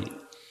clearly.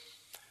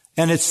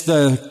 And it's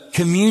the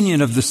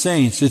communion of the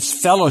saints. It's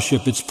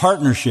fellowship. It's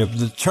partnership.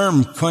 The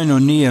term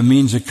koinonia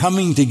means a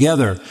coming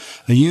together,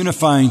 a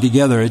unifying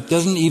together. It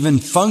doesn't even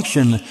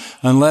function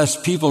unless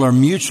people are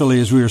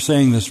mutually, as we were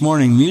saying this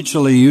morning,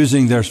 mutually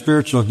using their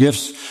spiritual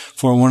gifts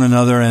for one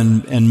another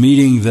and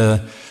meeting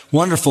the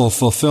wonderful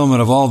fulfillment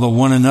of all the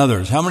one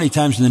another's. How many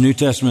times in the New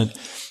Testament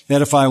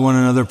edify one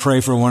another, pray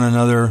for one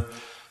another,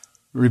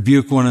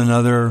 rebuke one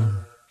another,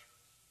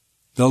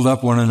 build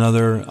up one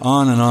another,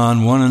 on and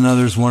on, one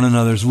another's.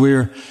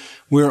 We're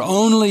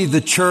only the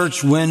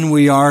church when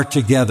we are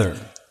together.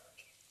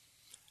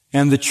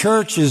 And the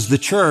church is the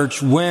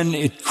church when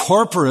it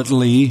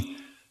corporately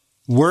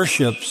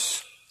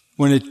worships,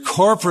 when it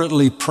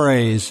corporately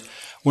prays,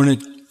 when it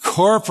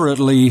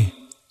corporately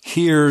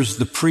hears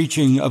the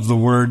preaching of the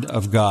Word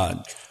of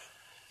God.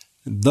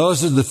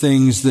 Those are the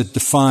things that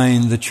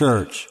define the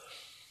church.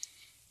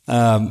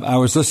 I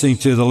was listening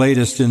to the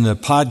latest in the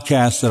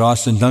podcast that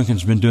Austin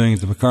Duncan's been doing at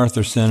the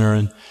MacArthur Center,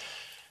 and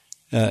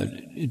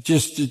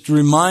it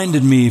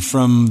reminded me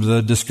from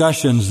the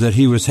discussions that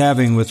he was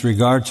having with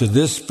regard to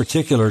this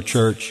particular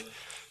church,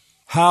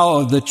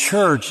 how the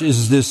church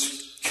is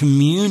this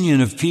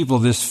communion of people,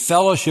 this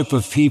fellowship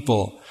of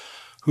people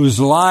whose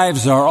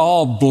lives are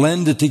all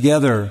blended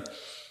together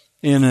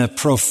in a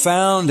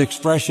profound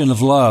expression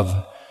of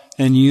love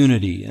and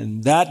unity.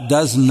 And that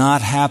does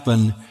not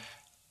happen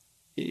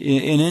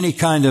in any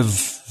kind of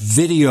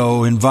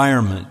video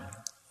environment.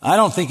 I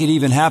don't think it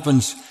even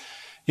happens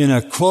in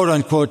a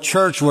quote-unquote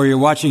church where you're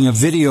watching a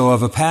video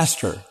of a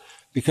pastor,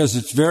 because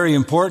it's very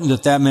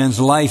important that man's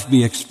life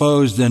be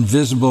exposed and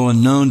visible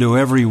and known to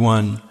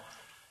everyone.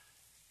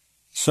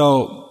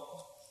 So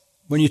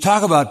when you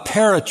talk about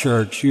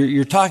parachurch,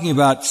 you're talking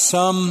about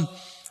some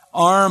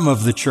arm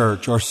of the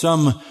church or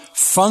some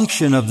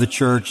function of the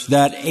church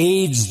that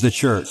aids the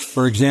church.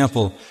 For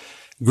example,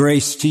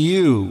 Grace to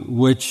You,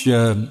 which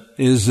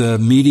is a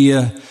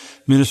media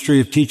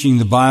ministry of teaching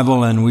the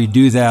Bible, and we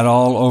do that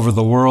all over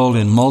the world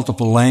in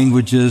multiple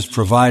languages,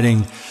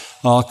 providing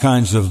all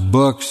kinds of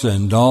books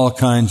and all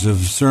kinds of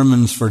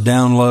sermons for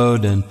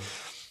download. And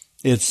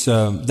it's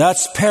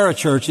that's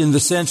parachurch in the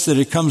sense that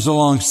it comes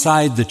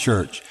alongside the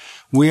church.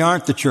 We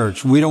aren't the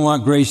church. We don't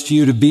want Grace to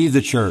You to be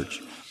the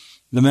church.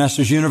 The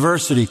Master's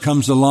University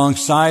comes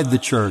alongside the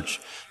church.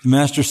 The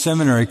Master's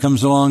Seminary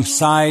comes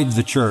alongside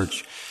the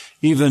church.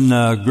 Even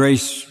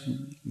Grace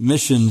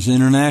Missions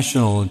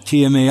International,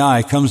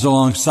 TMAI, comes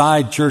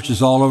alongside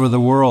churches all over the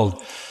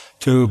world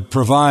to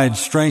provide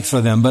strength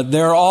for them. But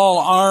they're all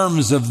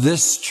arms of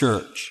this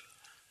church.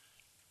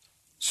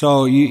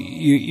 So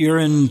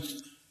I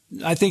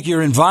think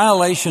you're in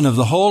violation of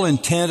the whole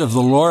intent of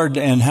the Lord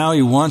and how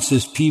He wants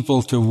His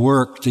people to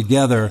work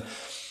together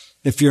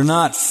if you're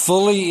not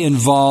fully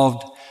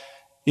involved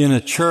in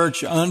a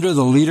church under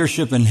the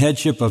leadership and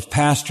headship of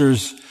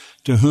pastors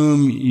to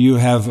whom you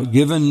have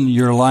given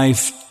your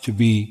life to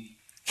be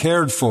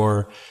cared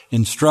for,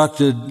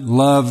 instructed,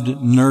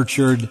 loved,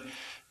 nurtured,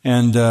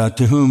 and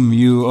to whom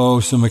you owe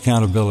some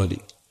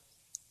accountability.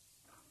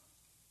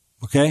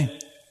 Okay?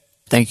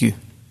 Thank you.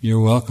 You're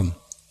welcome.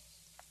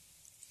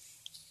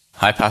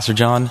 Hi, Pastor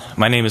John.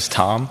 My name is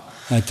Tom.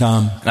 Hi,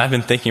 Tom. And I've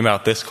been thinking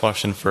about this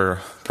question for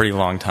a pretty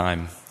long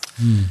time.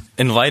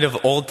 In light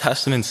of Old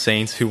Testament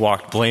saints who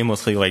walked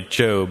blamelessly like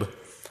Job,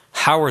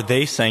 how were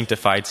they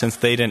sanctified since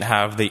they didn't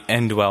have the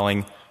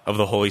indwelling of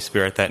the Holy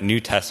Spirit that New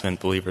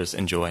Testament believers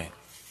enjoy?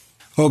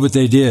 Oh, but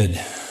they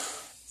did.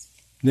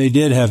 They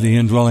did have the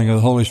indwelling of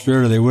the Holy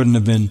Spirit, or they wouldn't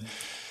have been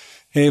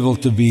able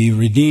to be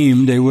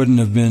redeemed. They wouldn't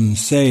have been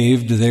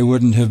saved. They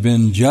wouldn't have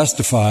been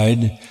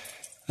justified.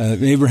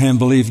 Abraham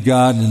believed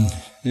God, and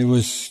it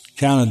was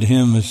counted to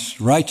him as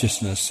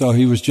righteousness. So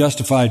he was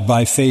justified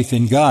by faith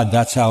in God.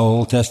 That's how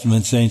Old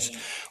Testament saints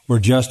were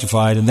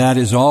justified, and that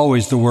is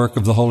always the work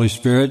of the Holy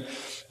Spirit.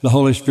 The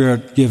Holy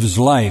Spirit gives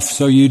life.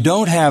 So you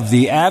don't have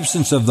the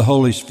absence of the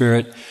Holy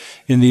Spirit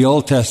in the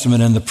Old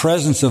Testament and the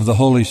presence of the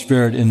Holy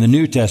Spirit in the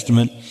New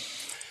Testament.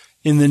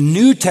 In the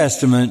New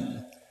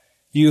Testament,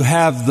 you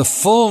have the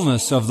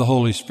fullness of the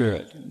Holy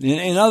Spirit.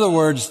 In other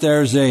words,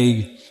 there's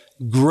a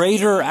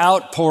greater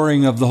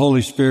outpouring of the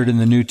Holy Spirit in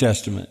the New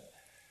Testament.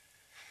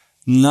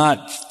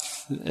 Not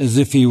as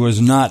if He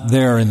was not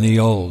there in the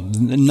Old.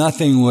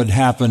 Nothing would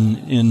happen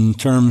in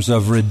terms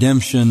of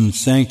redemption,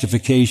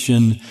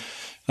 sanctification,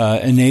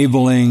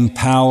 enabling,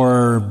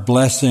 power,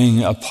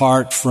 blessing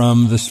apart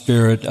from the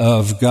Spirit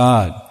of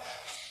God.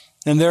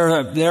 And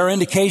there are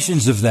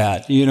indications of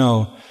that. You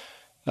know,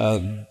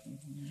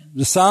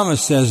 the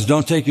psalmist says,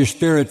 "Don't take your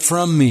spirit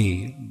from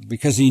me,"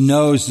 because he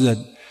knows that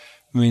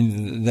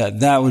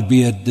would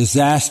be a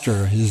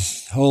disaster.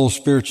 His whole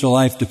spiritual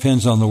life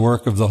depends on the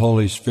work of the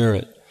Holy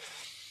Spirit.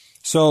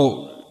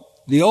 So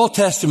the Old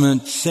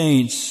Testament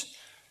saints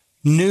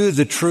knew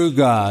the true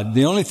God.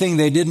 The only thing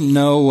they didn't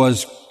know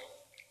was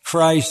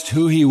Christ,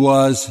 who He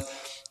was,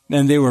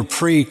 and they were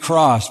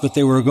pre-cross, but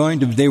they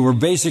were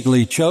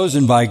basically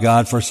chosen by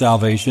God for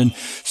salvation,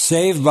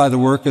 saved by the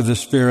work of the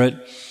Spirit,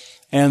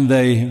 and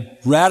the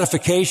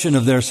ratification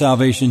of their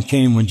salvation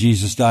came when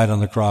Jesus died on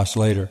the cross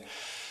later.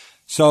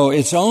 So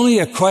it's only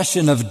a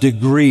question of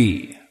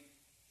degree.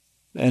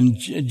 And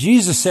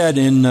Jesus said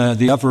in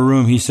the upper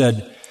room, He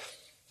said,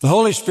 "The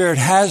Holy Spirit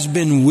has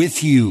been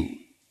with you.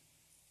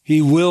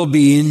 He will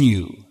be in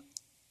you."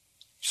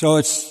 So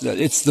it's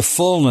the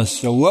fullness.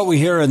 So what we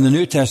hear in the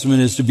New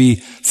Testament is to be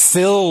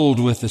filled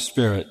with the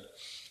Spirit.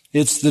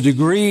 It's the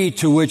degree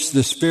to which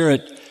the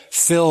Spirit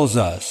fills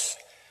us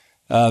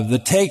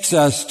that takes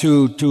us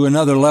to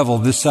another level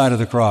this side of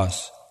the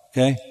cross.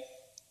 Okay?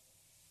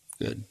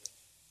 Good.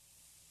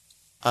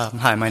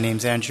 Hi, my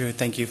name's Andrew.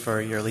 Thank you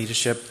for your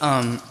leadership.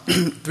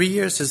 3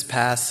 years has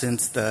passed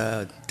since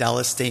the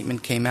Dallas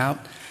Statement came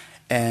out,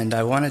 and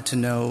I wanted to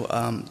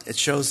know, it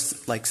shows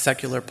like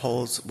secular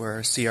polls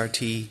where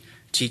CRT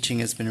teaching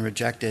has been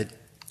rejected.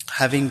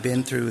 Having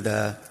been through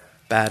the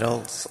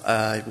battles,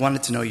 I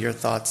wanted to know your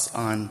thoughts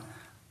on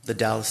the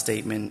Dallas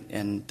Statement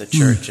and the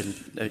church and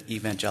the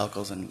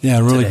evangelicals.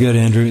 Really good,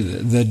 Andrew.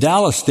 The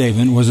Dallas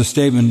Statement was a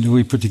statement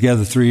we put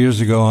together 3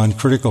 years ago on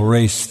critical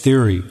race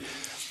theory.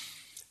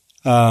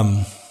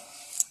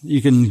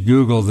 You can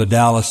Google the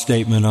Dallas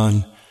Statement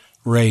on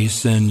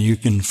race and you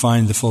can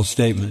find the full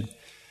statement.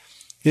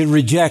 It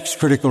rejects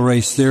critical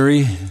race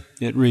theory.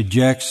 It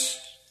rejects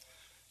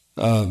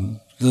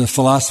the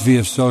philosophy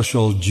of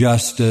social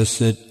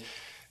justice. It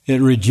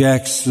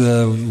rejects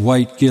the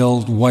white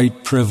guilt,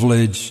 white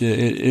privilege.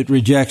 It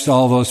rejects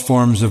all those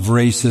forms of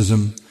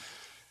racism.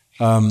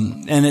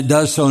 And it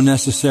does so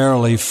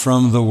necessarily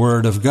from the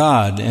Word of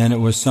God. And it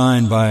was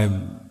signed by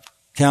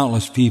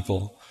countless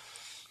people.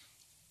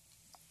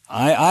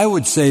 I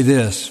would say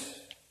this,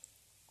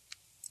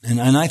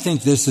 and I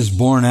think this is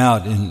borne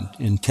out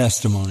in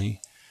testimony.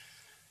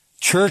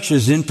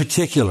 Churches in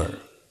particular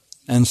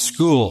and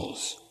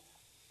schools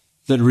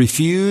that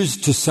refuse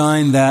to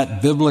sign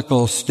that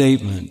biblical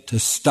statement to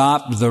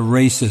stop the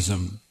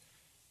racism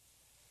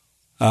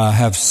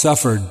have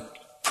suffered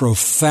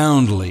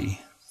profoundly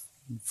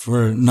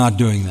for not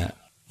doing that.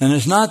 And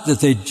it's not that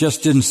they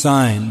just didn't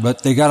sign,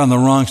 but they got on the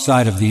wrong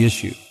side of the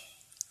issue.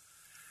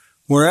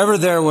 Wherever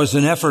there was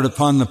an effort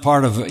upon the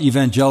part of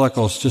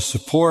evangelicals to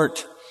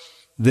support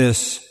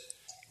this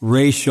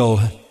racial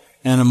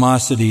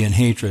animosity and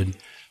hatred,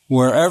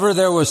 wherever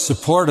there was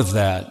support of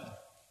that,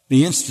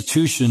 the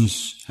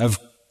institutions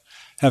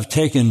have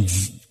taken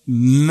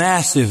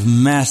massive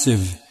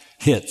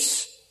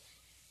hits.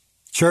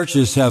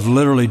 Churches have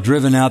literally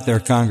driven out their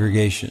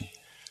congregation.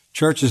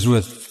 Churches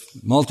with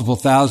multiple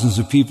thousands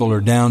of people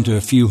are down to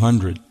a few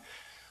hundred.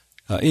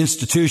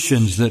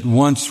 Institutions that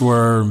once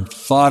were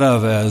thought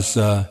of as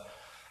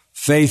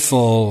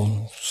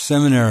faithful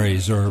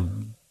seminaries or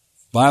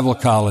Bible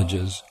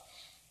colleges,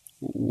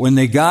 when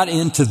they got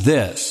into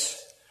this,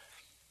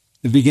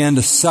 it began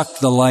to suck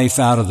the life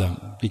out of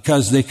them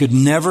because they could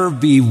never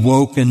be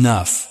woke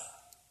enough.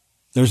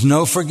 There's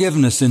no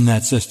forgiveness in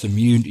that system.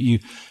 You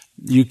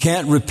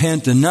can't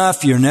repent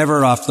enough. You're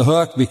never off the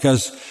hook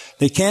because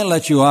they can't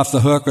let you off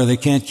the hook or they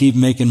can't keep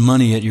making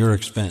money at your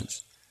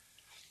expense.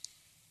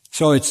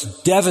 So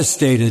it's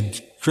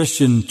devastated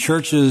Christian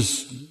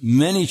churches,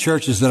 many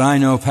churches that I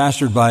know,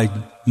 pastored by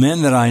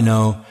men that I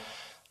know,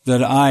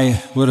 that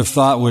I would have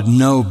thought would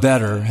know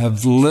better,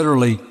 have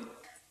literally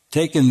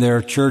taken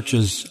their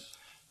churches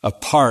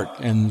apart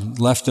and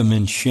left them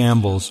in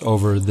shambles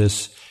over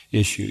this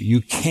issue.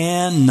 You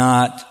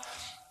cannot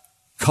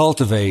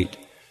cultivate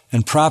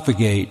and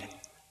propagate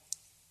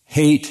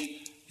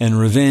hate and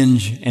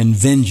revenge and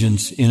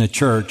vengeance in a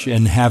church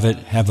and have it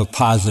have a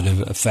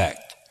positive effect.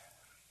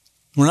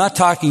 We're not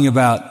talking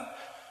about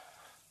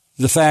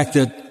the fact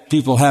that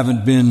people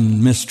haven't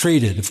been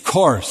mistreated. Of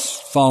course,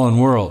 fallen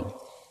world.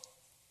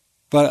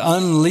 But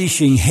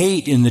unleashing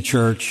hate in the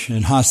church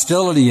and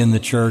hostility in the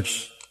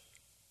church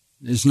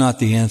is not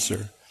the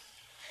answer.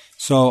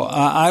 So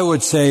I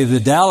would say the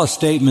Dallas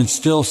statement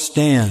still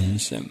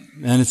stands, and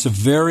it's a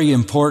very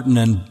important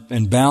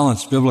and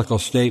balanced biblical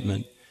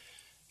statement.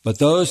 But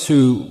those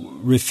who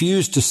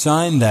refuse to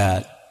sign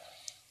that,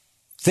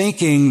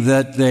 thinking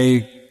that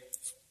they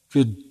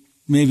could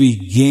maybe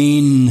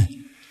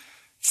gain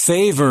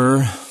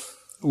favor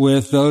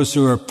with those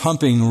who are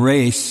pumping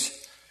race,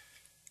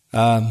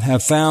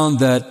 have found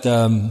that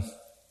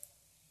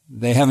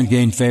they haven't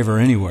gained favor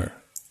anywhere.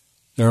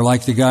 They're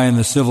like the guy in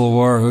the Civil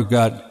War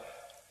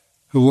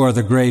who wore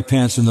the gray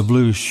pants and the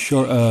blue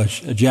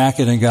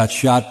jacket and got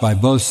shot by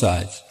both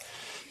sides.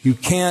 You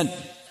can't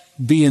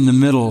be in the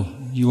middle.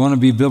 You want to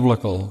be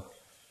biblical.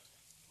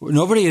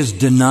 Nobody is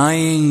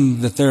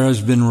denying that there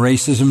has been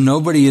racism.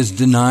 Nobody is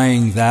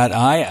denying that.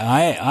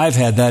 I've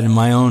had that in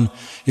my own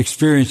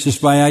experience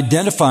just by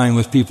identifying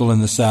with people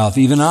in the South.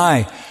 Even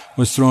I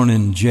was thrown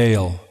in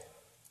jail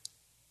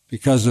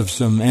because of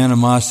some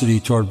animosity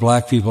toward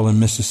black people in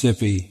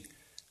Mississippi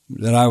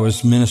that I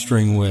was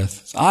ministering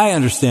with. I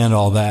understand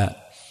all that.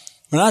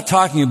 We're not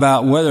talking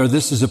about whether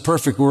this is a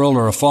perfect world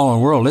or a fallen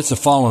world. It's a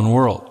fallen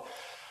world.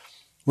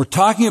 We're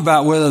talking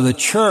about whether the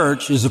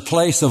church is a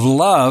place of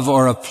love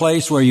or a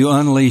place where you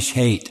unleash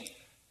hate.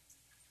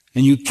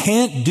 And you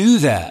can't do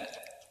that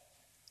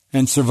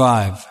and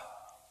survive.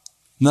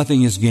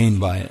 Nothing is gained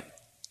by it.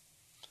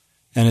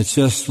 And it's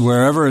just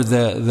wherever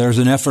there's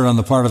an effort on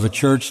the part of a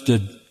church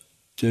to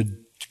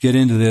get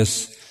into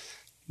this,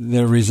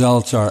 the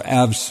results are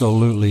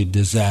absolutely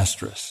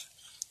disastrous.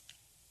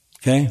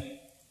 Okay?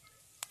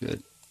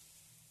 Good.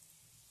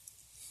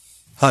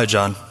 Hi,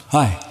 John.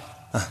 Hi.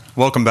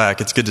 Welcome back.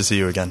 It's good to see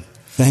you again.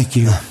 Thank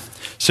you.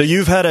 So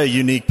you've had a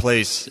unique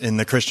place in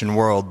the Christian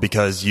world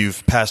because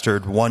you've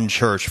pastored one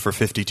church for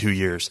 52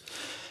 years.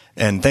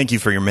 And thank you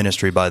for your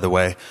ministry, by the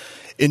way.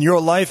 In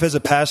your life as a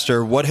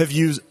pastor, what have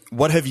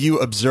you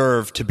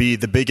observed to be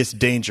the biggest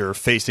danger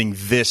facing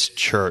this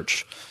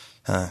church?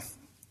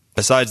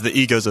 Besides the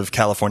egos of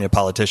California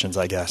politicians,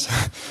 I guess.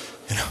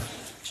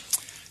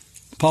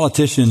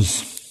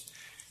 Politicians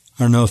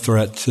are no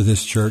threat to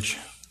this church.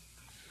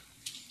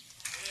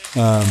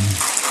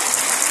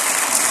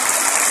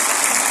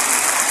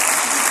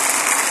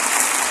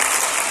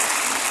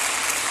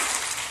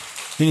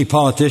 Any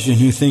politician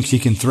who thinks he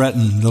can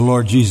threaten the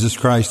Lord Jesus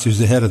Christ, who's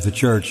the head of the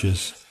church,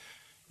 has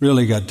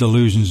really got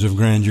delusions of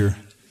grandeur.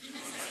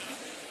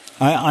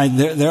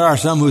 There are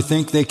some who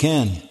think they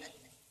can.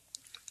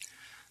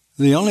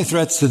 The only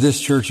threats to this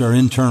church are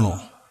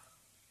internal.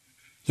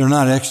 They're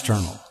not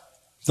external.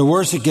 The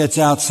worse it gets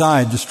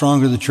outside, the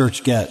stronger the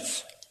church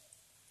gets.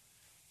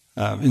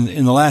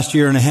 In the last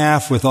year and a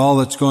half, with all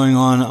that's going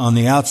on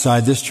the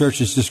outside, this church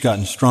has just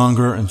gotten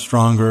stronger and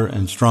stronger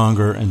and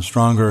stronger and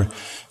stronger.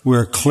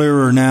 We're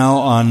clearer now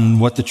on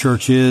what the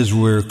church is.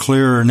 We're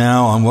clearer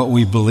now on what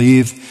we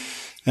believe.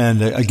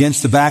 And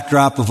against the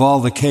backdrop of all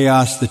the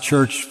chaos, the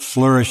church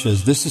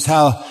flourishes. This is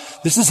how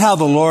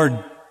the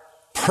Lord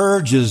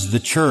purges the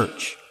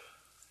church.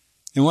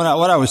 And what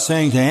I was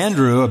saying to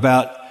Andrew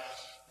about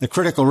the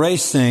critical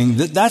race thing,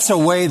 that's a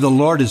way the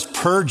Lord is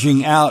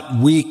purging out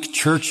weak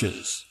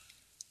churches.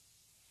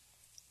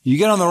 You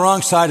get on the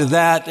wrong side of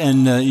that,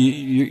 and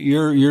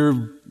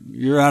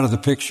you're out of the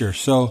picture.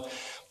 So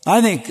I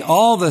think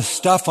all the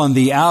stuff on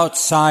the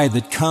outside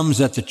that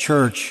comes at the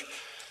church,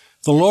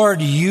 the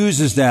Lord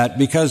uses that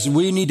because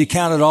we need to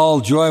count it all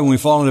joy when we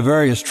fall into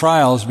various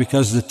trials,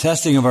 because the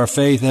testing of our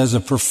faith has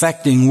a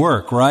perfecting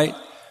work, right?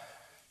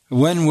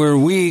 When we're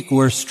weak,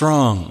 we're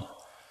strong.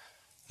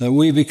 That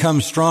we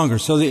become stronger.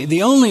 So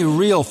the only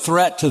real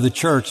threat to the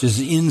church is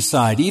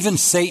inside. Even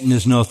Satan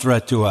is no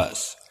threat to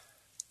us.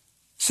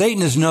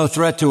 Satan is no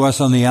threat to us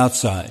on the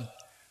outside,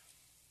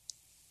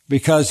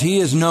 because he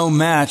is no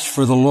match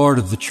for the Lord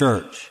of the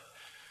church.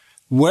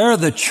 Where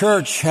the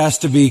church has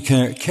to be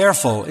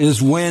careful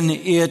is when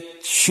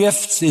it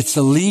shifts its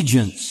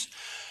allegiance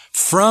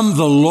from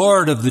the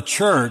Lord of the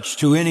church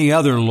to any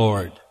other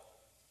Lord,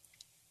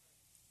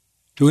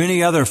 to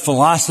any other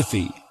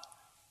philosophy,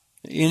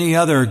 any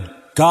other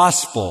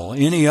gospel,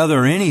 any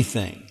other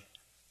anything.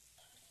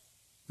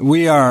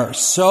 We are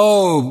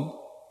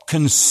so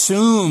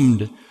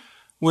consumed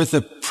with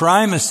the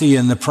primacy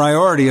and the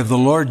priority of the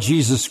Lord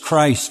Jesus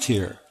Christ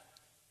here.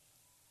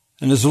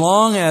 And as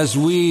long as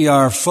we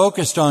are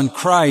focused on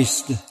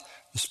Christ,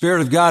 the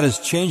Spirit of God is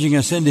changing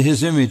us into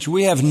His image,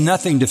 we have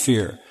nothing to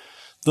fear.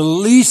 The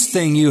least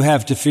thing you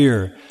have to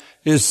fear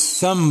is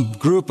some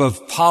group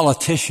of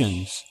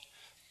politicians.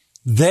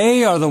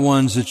 They are the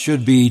ones that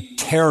should be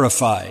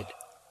terrified.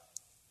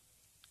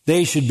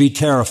 They should be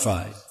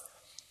terrified.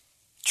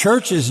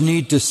 Churches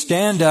need to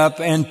stand up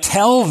and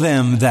tell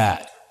them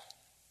that.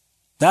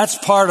 That's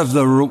part of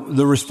the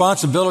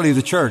responsibility of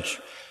the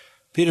church.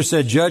 Peter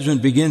said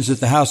judgment begins at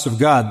the house of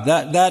God.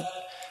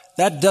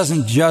 That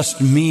doesn't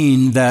just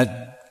mean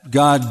that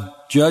God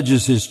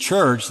judges His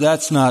church.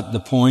 That's not the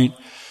point.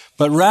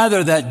 But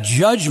rather that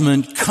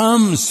judgment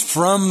comes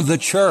from the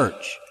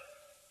church.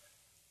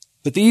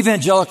 But the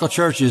evangelical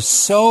church is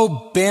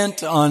so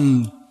bent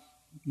on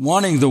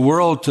wanting the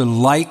world to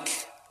like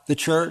the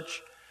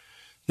church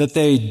that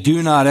they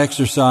do not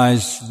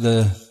exercise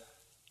the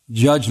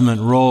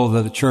judgment role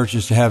that the church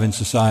is to have in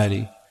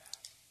society.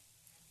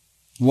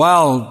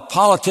 While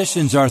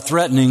politicians are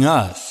threatening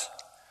us,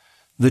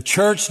 the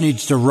church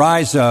needs to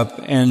rise up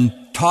and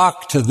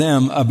talk to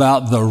them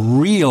about the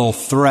real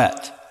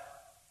threat.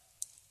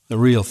 The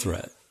real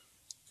threat.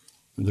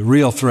 The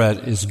real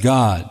threat is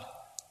God.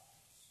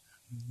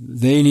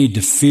 They need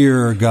to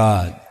fear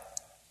God.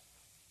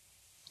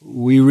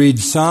 We read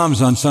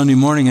Psalms on Sunday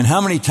morning, and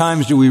how many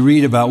times do we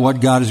read about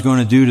what God is going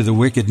to do to the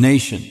wicked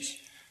nations,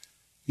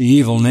 the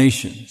evil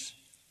nations?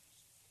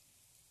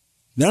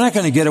 They're not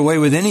going to get away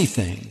with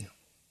anything.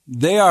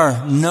 They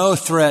are no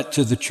threat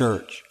to the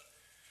church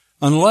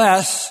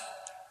unless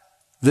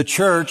the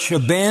church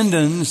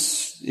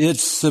abandons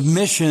its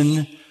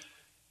submission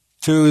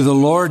to the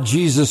Lord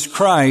Jesus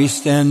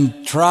Christ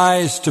and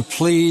tries to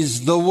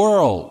please the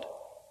world.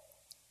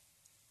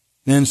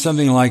 Then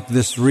something like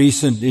this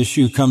recent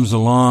issue comes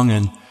along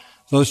and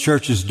those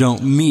churches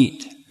don't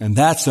meet, and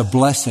that's a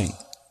blessing.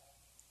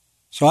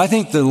 So I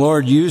think the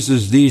Lord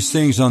uses these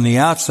things on the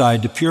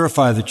outside to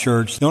purify the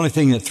church. The only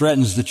thing that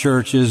threatens the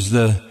church is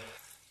the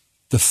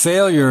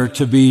failure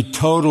to be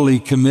totally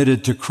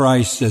committed to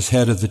Christ as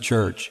head of the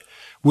church,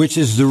 which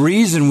is the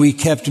reason we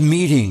kept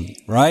meeting,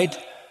 right?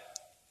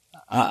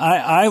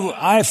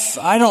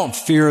 I don't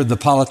fear the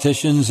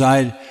politicians.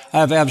 I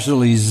have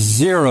absolutely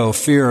zero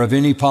fear of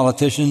any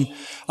politician.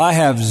 I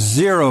have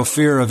zero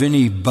fear of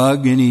any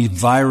bug, any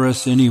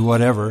virus, any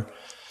whatever.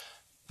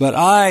 But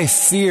I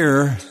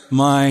fear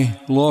my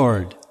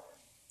Lord.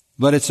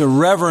 But it's a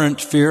reverent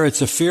fear.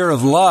 It's a fear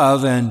of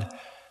love, and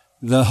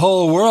the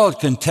whole world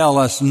can tell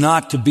us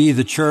not to be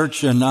the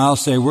church, and I'll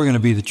say we're going to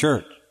be the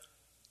church.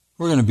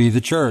 We're going to be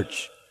the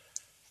church.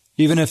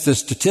 Even if the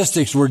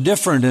statistics were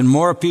different and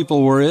more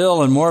people were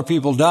ill and more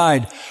people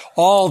died,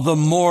 all the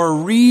more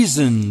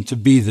reason to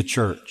be the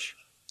church.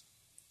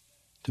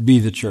 To be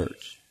the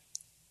church.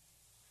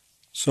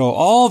 So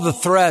all the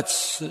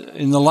threats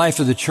in the life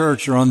of the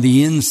church are on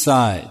the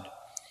inside,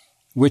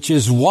 which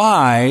is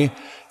why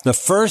the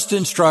first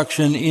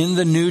instruction in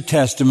the New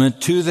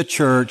Testament to the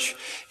church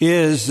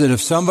is that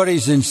if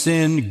somebody's in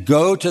sin,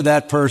 go to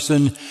that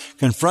person,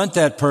 confront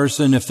that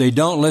person. If they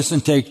don't listen,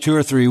 take 2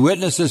 or 3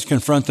 witnesses,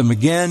 confront them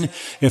again.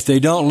 If they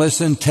don't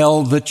listen,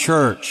 tell the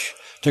church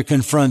to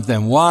confront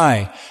them.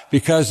 Why?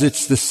 Because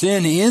it's the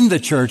sin in the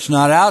church,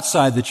 not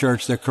outside the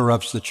church, that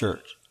corrupts the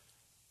church.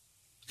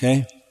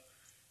 Okay?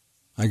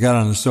 I got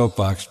on the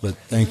soapbox, but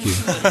thank you.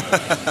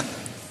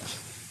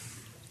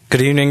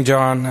 Good evening,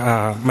 John.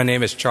 My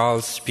name is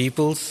Charles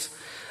Peoples.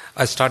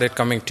 I started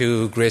coming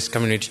to Grace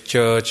Community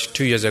Church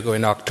 2 years ago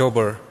in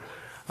October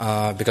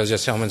because your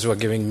sermons were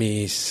giving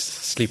me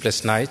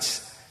sleepless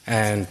nights.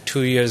 And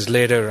 2 years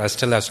later, I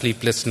still have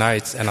sleepless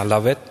nights, and I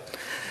love it.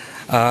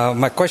 I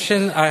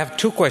have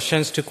 2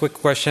 questions, 2 quick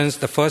questions.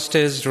 The first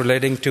is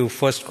relating to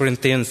 1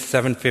 Corinthians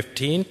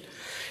 7:15.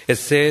 It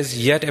says,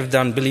 "Yet if the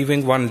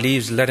unbelieving one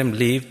leaves, let him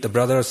leave. The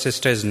brother or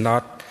sister is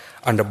not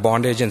under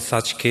bondage in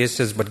such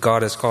cases, but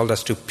God has called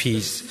us to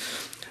peace."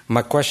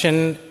 My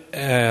question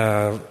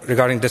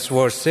regarding this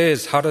verse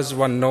is, how does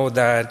one know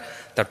that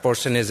that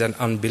person is an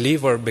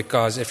unbeliever?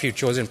 Because if you're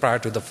chosen prior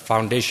to the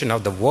foundation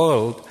of the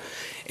world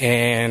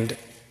and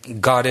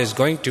God is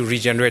going to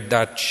regenerate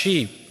that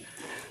sheep,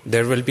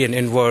 there will be an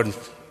inward,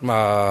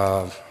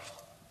 I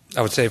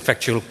would say,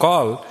 effectual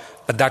call,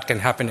 but that can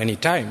happen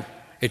anytime.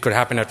 It could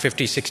happen at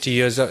 50, 60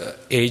 years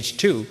age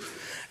too.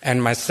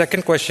 And my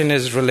second question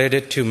is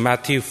related to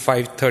Matthew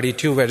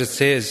 5:32, where it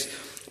says,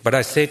 "But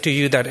I say to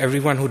you that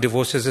everyone who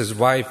divorces his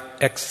wife,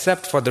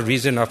 except for the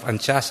reason of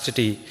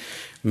unchastity,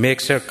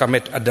 makes her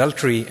commit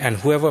adultery, and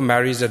whoever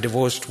marries a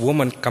divorced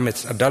woman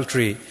commits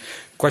adultery."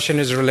 Question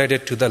is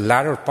related to the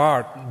latter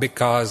part,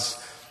 because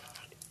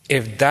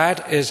If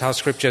that is how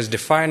Scripture is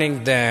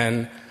defining,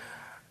 then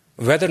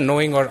whether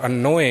knowing or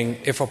unknowing,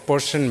 if a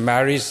person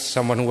marries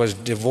someone who was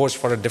divorced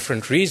for a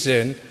different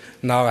reason,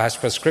 now as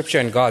per Scripture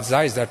in God's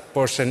eyes, that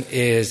person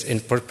is in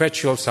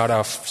perpetual sort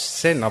of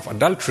sin of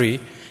adultery,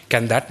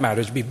 can that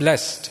marriage be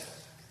blessed?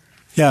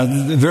 Yeah,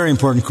 very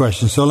important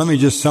question. So let me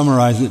just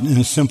summarize it in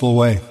a simple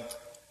way.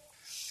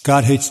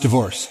 God hates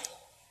divorce.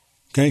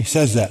 Okay, he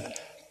says that.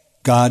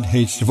 God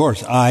hates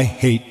divorce. I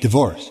hate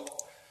divorce.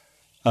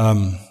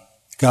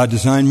 God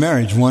designed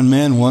marriage, one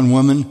man, one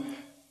woman,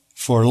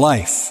 for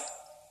life.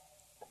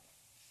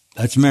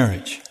 That's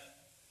marriage.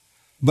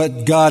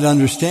 But God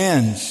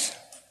understands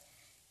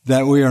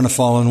that we are in a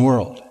fallen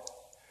world.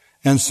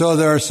 And so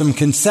there are some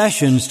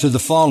concessions to the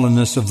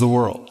fallenness of the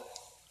world.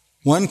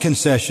 One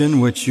concession,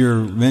 which you're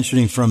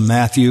mentioning from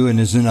Matthew and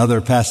is in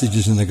other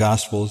passages in the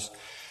Gospels,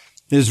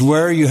 is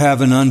where you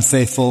have an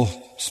unfaithful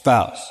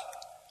spouse.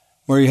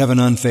 Where you have an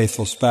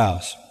unfaithful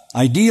spouse.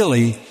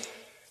 Ideally,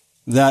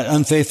 that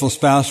unfaithful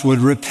spouse would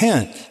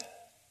repent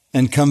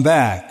and come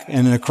back,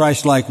 and in a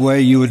Christ-like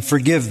way you would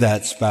forgive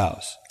that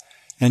spouse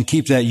and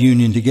keep that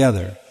union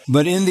together.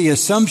 But in the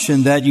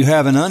assumption that you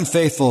have an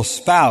unfaithful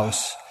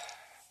spouse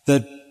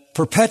that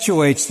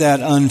perpetuates that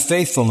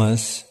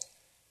unfaithfulness,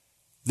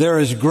 there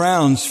is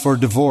grounds for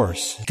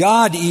divorce.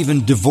 God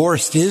even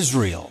divorced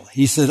Israel.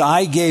 He said,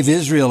 I gave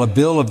Israel a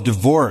bill of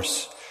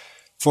divorce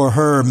for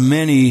her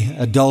many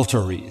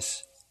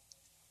adulteries.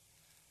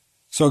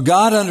 So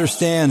God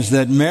understands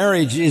that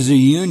marriage is a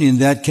union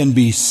that can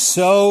be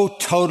so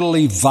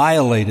totally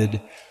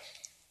violated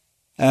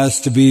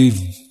as to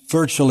be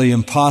virtually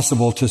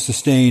impossible to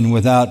sustain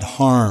without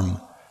harm.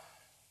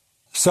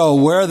 So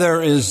where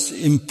there is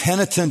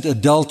impenitent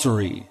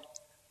adultery,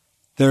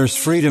 there is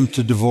freedom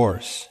to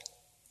divorce.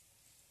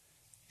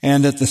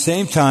 And at the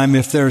same time,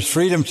 if there's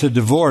freedom to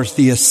divorce,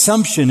 the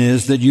assumption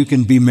is that you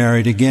can be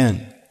married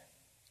again.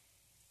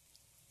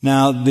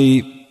 Now,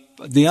 the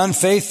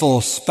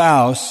unfaithful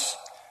spouse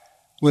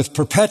with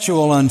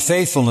perpetual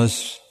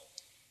unfaithfulness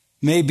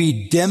may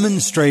be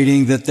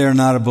demonstrating that they're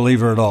not a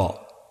believer at all.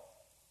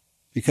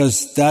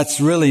 Because that's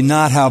really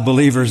not how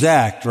believers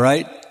act,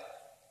 right?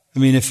 I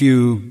mean, if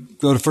you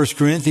go to 1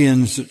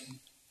 Corinthians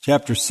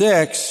chapter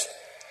 6,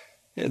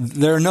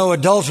 there are no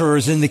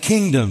adulterers in the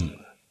kingdom.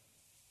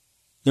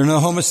 There are no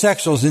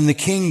homosexuals in the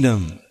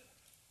kingdom.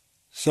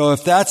 So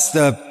if that's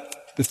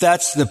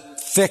the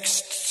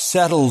fixed,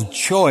 settled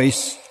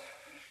choice,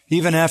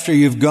 even after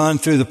you've gone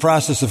through the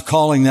process of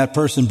calling that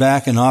person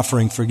back and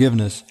offering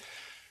forgiveness,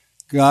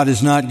 God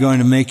is not going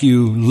to make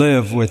you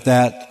live with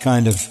that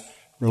kind of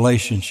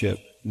relationship.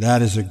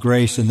 That is a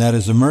grace and that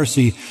is a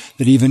mercy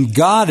that even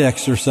God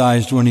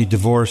exercised when He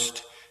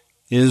divorced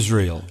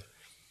Israel.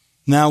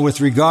 Now,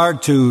 with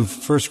regard to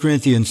 1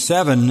 Corinthians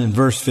 7 and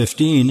verse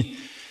 15,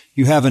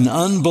 you have an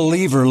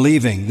unbeliever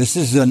leaving. This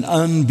is an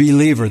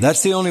unbeliever.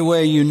 That's the only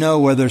way you know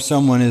whether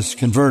someone is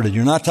converted.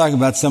 You're not talking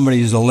about somebody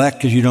who's elect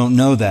because you don't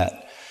know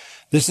that.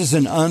 This is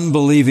an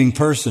unbelieving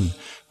person.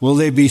 Will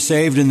they be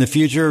saved in the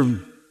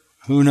future?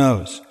 Who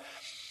knows?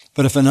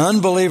 But if an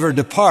unbeliever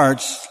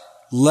departs,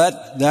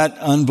 let that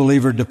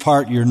unbeliever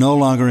depart. You're no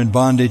longer in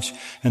bondage,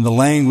 and the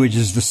language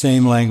is the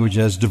same language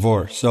as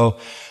divorce. So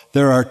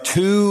there are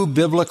two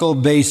biblical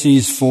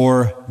bases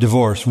for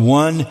divorce.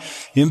 One,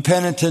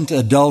 impenitent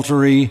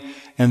adultery,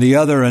 and the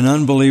other, an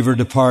unbeliever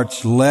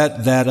departs.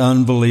 Let that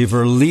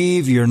unbeliever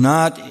leave. You're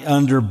not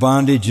under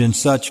bondage in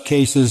such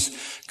cases.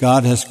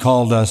 God has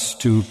called us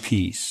to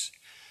peace.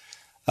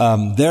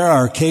 There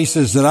are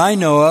cases that I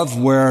know of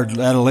where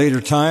at a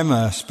later time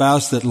a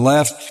spouse that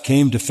left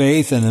came to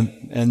faith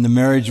and the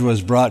marriage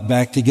was brought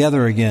back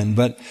together again.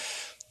 But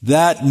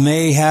that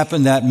may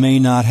happen, that may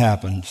not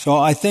happen. So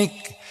I think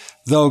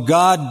though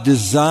God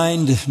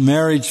designed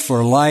marriage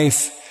for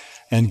life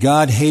and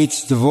God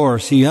hates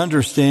divorce, He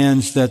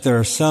understands that there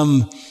are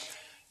some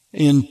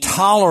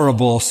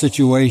intolerable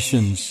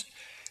situations.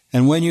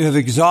 And when you have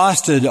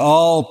exhausted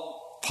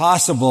all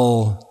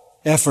possible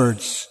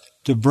efforts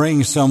to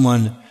bring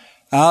someone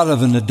out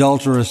of an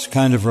adulterous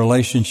kind of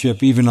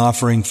relationship, even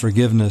offering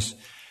forgiveness,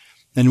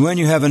 and when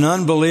you have an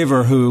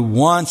unbeliever who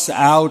wants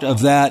out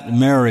of that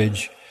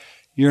marriage,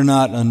 you're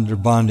not under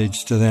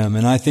bondage to them.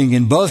 And I think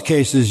in both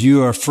cases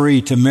you are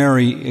free to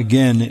marry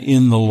again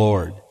in the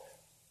Lord.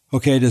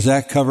 Okay, does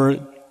that cover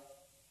it?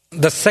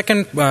 The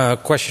second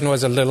question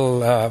was a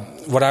little,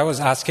 what I was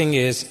asking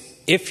is,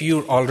 if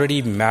you're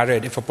already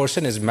married, if a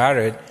person is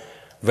married,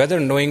 whether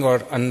knowing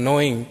or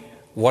unknowing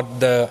what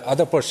the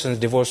other person's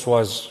divorce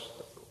was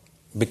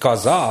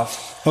because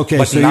of, okay,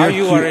 but so now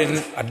you are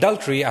in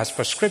adultery as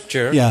per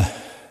Scripture, yeah.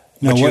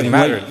 Now, but you're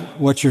married.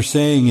 What you're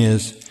saying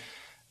is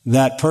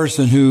that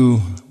person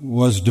who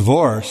was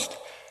divorced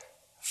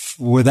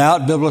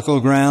without biblical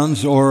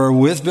grounds or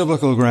with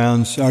biblical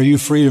grounds, are you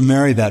free to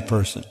marry that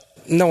person?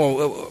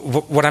 No,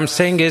 what I'm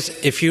saying is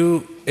if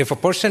a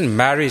person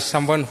marries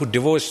someone who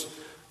divorced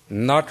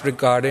not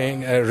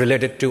regarding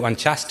related to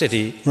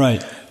unchastity,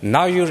 right?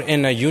 Now you're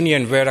in a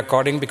union where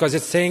because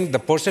it's saying the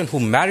person who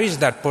marries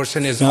that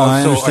person is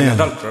also an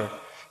adulterer.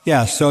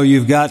 Yeah, so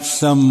you've got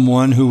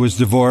someone who was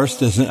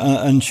divorced as an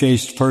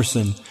unchaste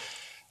person.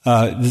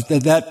 Does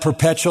that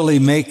perpetually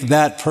make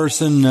that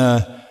person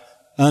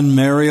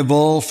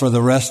unmarriable for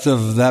the rest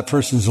of that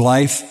person's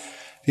life?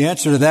 The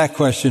answer to that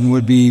question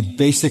would be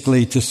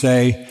basically to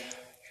say,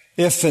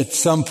 if at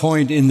some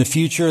point in the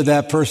future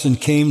that person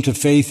came to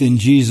faith in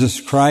Jesus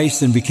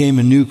Christ and became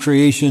a new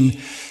creation,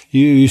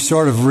 you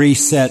sort of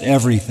reset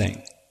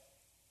everything.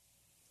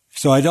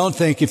 So I don't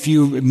think if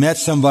you met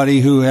somebody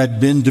who had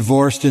been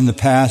divorced in the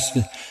past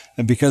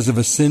because of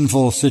a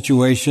sinful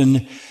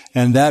situation,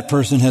 and that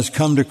person has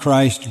come to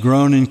Christ,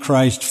 grown in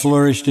Christ,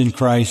 flourished in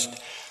Christ,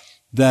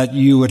 that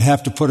you would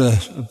have to put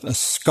a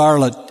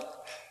scarlet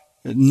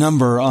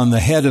number on the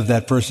head of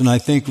that person. I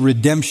think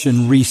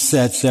redemption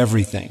resets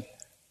everything.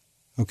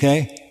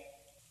 Okay?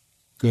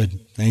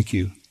 Good. Thank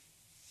you.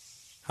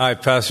 Hi,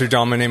 Pastor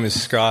John. My name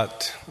is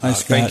Scott. Hi,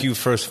 Scott. Thank you,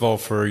 first of all,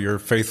 for your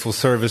faithful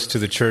service to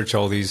the church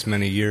all these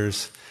many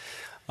years.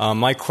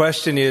 My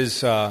question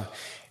is,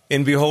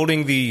 in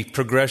beholding the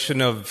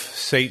progression of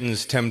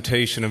Satan's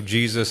temptation of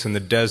Jesus in the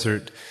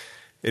desert,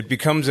 it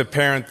becomes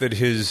apparent that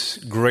his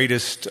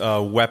greatest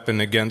weapon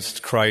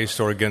against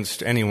Christ, or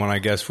against anyone, I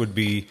guess, would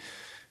be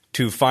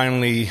to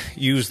finally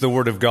use the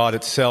Word of God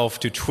itself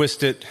to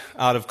twist it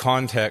out of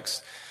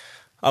context.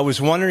 I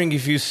was wondering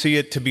if you see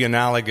it to be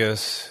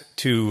analogous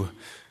to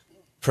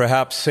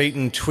perhaps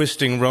Satan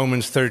twisting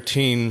Romans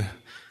 13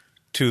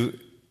 to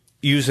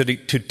use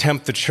it to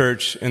tempt the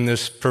church in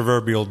this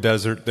proverbial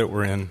desert that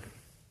we're in.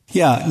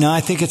 Yeah, now I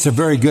think it's a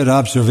very good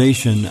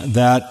observation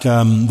that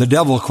the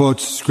devil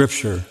quotes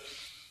Scripture.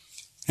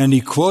 And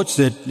he quotes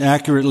it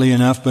accurately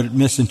enough, but it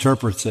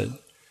misinterprets it.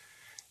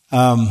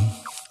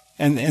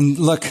 And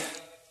look,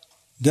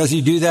 does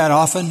he do that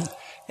often?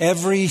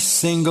 Every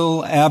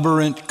single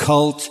aberrant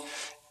cult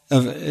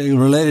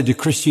related to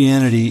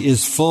Christianity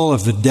is full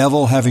of the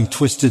devil having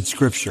twisted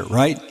Scripture,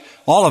 right?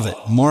 All of it.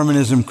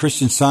 Mormonism,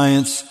 Christian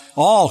Science,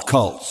 all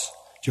cults.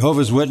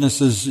 Jehovah's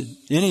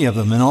Witnesses, any of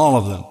them and all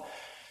of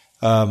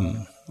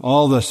them.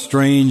 All the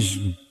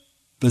strange,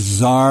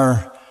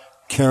 bizarre,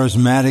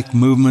 charismatic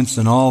movements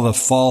and all the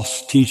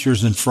false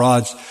teachers and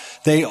frauds,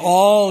 they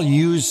all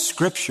use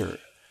Scripture.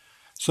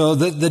 So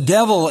the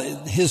devil,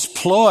 his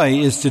ploy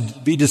is to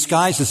be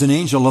disguised as an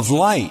angel of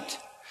light.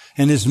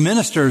 And his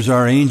ministers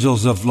are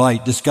angels of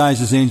light, disguised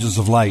as angels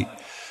of light.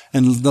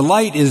 And the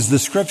light is the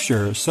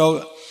Scripture.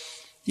 So,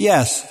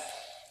 yes,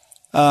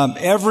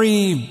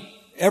 every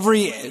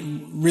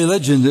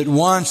religion that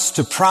wants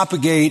to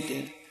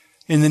propagate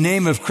in the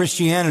name of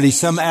Christianity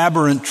some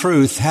aberrant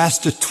truth has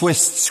to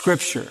twist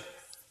Scripture.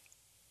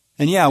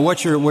 And yeah,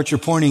 what you're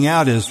pointing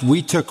out is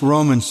we took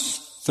Romans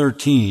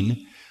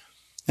 13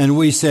 and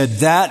we said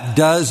that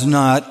does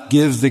not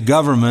give the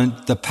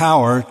government the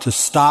power to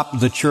stop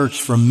the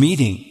church from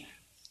meeting.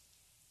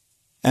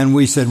 And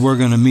we said, we're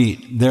going to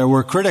meet. There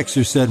were critics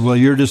who said, well,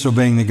 you're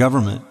disobeying the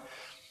government.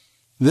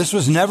 This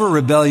was never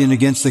rebellion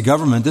against the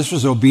government. This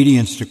was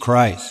obedience to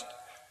Christ.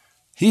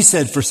 He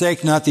said,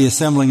 forsake not the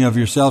assembling of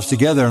yourselves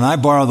together. And I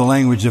borrow the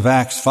language of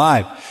Acts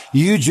 5.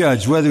 You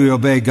judge whether we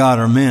obey God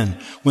or men.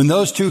 When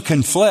those two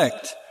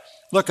conflict,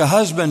 look, a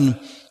husband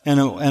and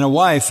a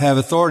wife have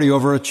authority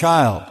over a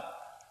child.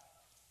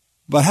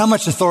 But how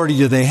much authority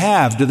do they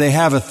have? Do they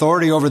have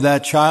authority over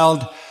that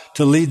child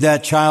to lead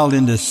that child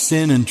into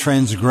sin and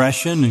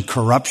transgression and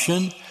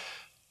corruption?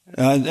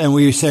 And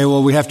we say,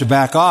 well, we have to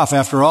back off.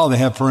 After all, they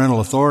have parental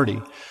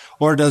authority.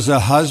 Or does a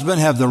husband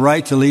have the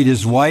right to lead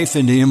his wife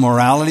into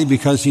immorality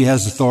because he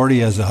has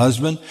authority as a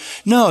husband?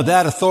 No,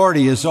 that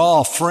authority is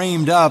all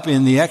framed up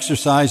in the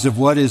exercise of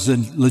what is a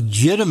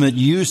legitimate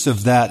use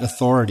of that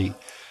authority.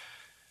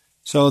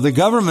 So the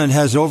government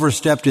has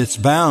overstepped its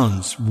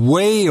bounds,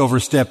 way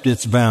overstepped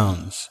its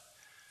bounds.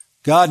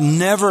 God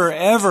never,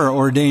 ever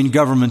ordained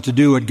government to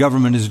do what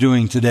government is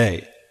doing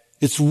today.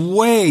 It's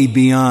way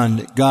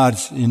beyond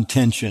God's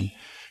intention.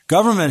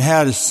 Government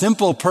had a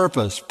simple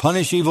purpose: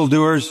 punish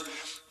evildoers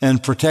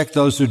and protect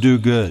those who do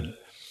good.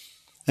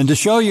 And to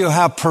show you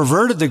how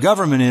perverted the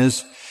government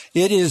is,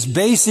 it is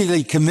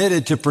basically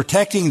committed to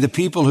protecting the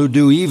people who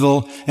do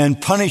evil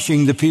and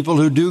punishing the people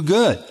who do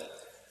good.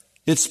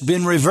 It's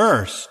been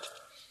reversed.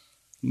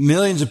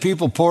 Millions of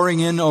people pouring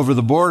in over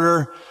the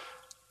border,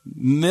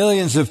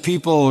 millions of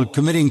people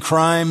committing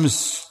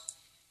crimes,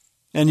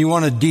 and you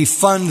want to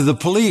defund the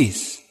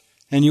police,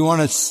 and you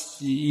want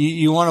to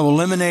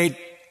eliminate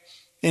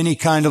any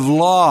kind of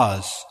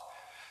laws.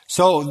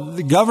 So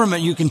the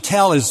government, you can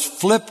tell, is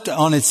flipped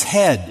on its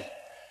head,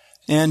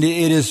 and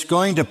it is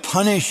going to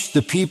punish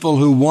the people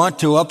who want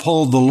to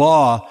uphold the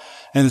law,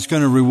 and it's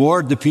going to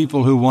reward the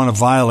people who want to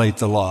violate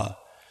the law.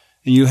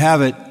 And you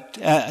have it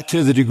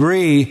to the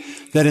degree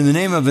that in the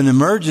name of an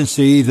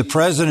emergency, the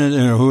president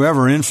or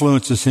whoever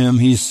influences him,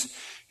 he's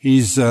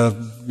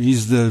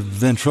the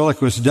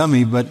ventriloquist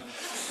dummy, but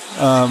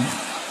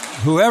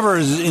whoever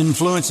is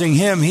influencing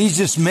him, he's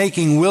just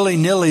making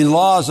willy-nilly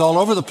laws all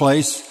over the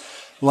place,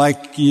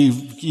 like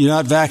you're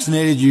not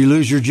vaccinated, you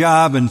lose your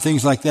job, and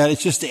things like that.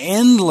 It's just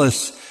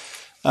endless.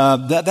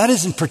 That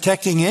isn't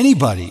protecting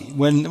anybody.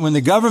 When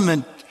the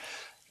government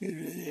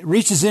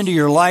reaches into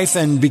your life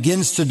and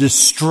begins to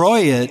destroy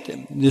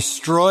it,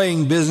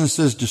 destroying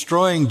businesses,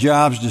 destroying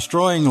jobs,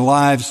 destroying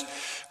lives.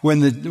 When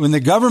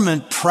the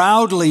government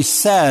proudly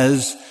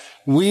says,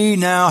 we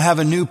now have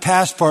a new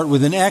passport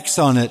with an X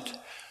on it,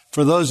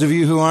 for those of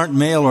you who aren't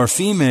male or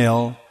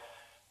female,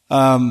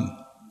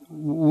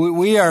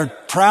 we are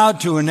proud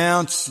to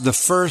announce the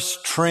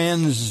first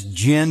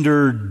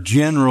transgender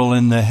general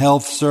in the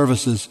health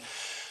services.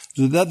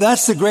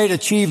 That's the great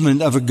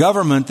achievement of a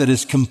government that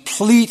is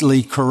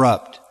completely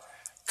corrupt.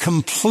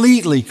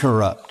 Completely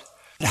corrupt.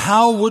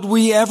 How would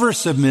we ever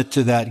submit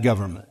to that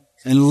government?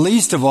 And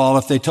least of all,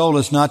 if they told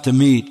us not to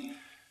meet,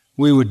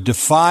 we would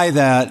defy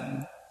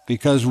that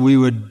because we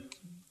would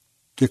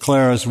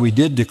declare, as we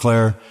did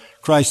declare,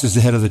 Christ is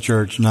the head of the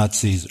church, not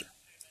Caesar.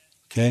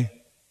 Okay?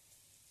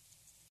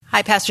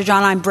 Hi, Pastor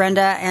John. I'm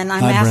Brenda, and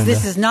I'm Hi, asked, Brenda.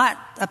 this is not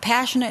a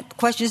passionate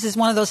question. This is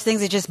one of those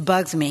things that just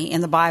bugs me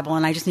in the Bible,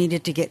 and I just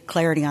needed to get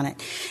clarity on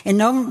it. In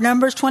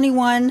Numbers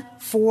 21,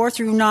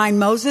 4-9,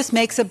 Moses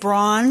makes a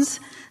bronze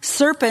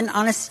serpent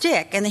on a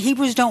stick, and the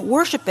Hebrews don't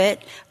worship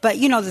it, but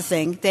you know the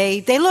thing.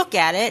 They look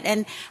at it,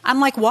 and I'm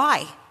like,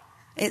 why?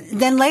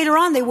 Then later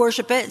on they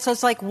worship it, so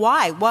it's like,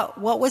 why? What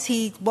was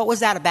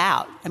that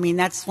about? I mean,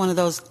 that's one of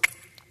those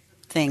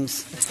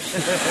things.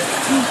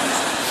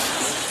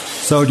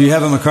 So do you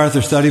have a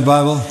MacArthur Study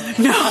Bible?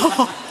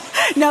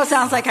 No,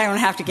 sounds like I don't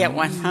have to get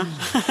one, huh?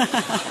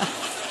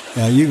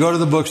 Yeah, you go to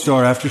the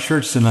bookstore after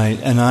church tonight,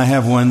 and I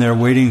have one there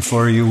waiting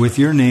for you with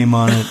your name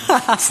on it,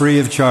 free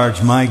of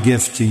charge, my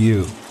gift to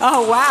you.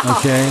 Oh, wow.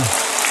 Okay?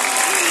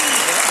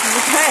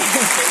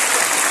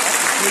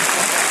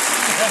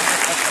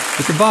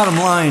 But the bottom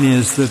line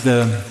is that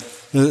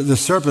the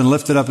serpent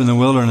lifted up in the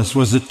wilderness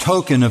was a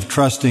token of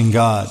trusting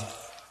God.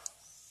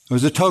 It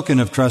was a token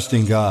of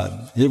trusting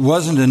God. It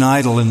wasn't an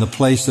idol in the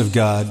place of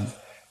God.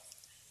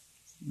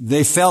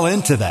 They fell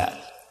into that.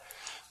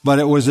 But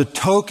it was a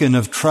token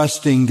of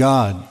trusting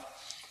God.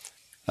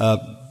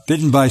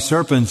 Bitten by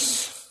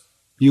serpents,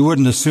 you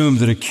wouldn't assume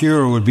that a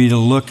cure would be to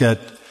look at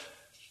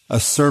a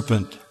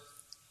serpent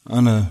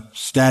on a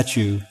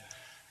statue.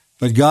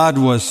 But God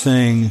was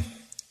saying,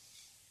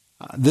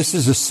 this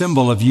is a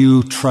symbol of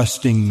you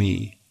trusting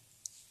me.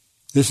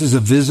 This is a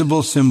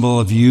visible symbol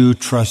of you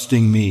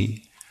trusting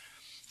me.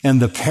 And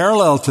the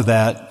parallel to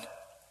that,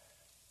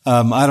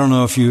 I don't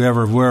know if you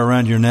ever wear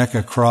around your neck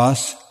a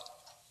cross.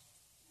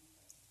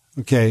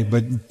 Okay,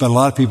 but a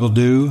lot of people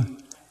do.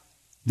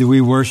 Do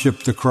we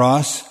worship the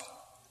cross?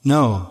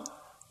 No.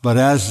 But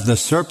as the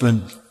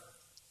serpent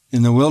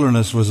in the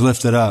wilderness was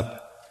lifted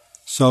up,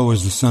 so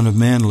was the Son of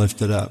Man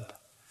lifted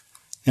up.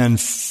 And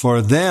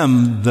for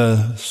them,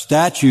 the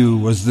statue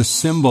was the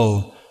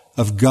symbol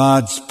of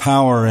God's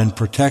power and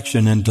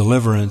protection and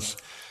deliverance,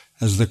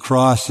 as the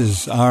cross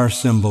is our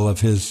symbol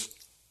of His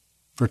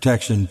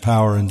protection,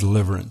 power, and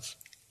deliverance.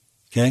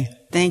 Okay?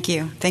 Thank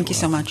you. Thank you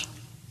so much.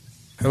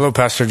 Hello,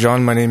 Pastor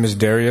John. My name is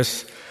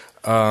Darius.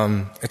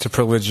 It's a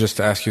privilege just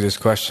to ask you this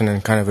question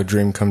and kind of a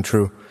dream come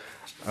true.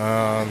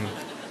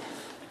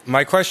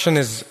 My question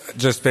is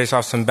just based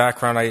off some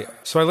background. I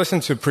listen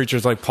to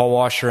preachers like Paul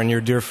Washer and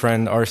your dear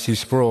friend R.C.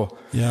 Sproul.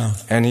 Yeah.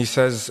 And he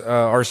says,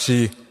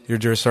 your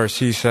dearest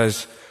R.C.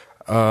 says,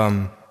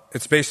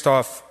 it's based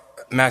off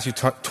Matthew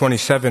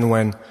 27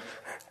 when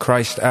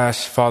Christ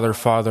asks, Father,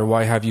 Father,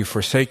 why have you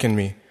forsaken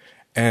me?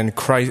 And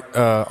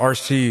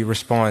R.C.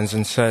 responds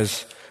and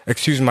says,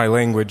 excuse my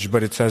language,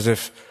 but it's as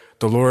if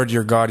the Lord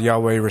your God,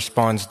 Yahweh,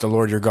 responds, the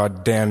Lord your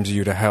God damns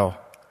you to hell.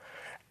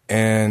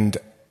 And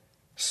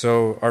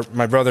so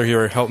my brother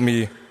here helped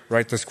me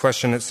write this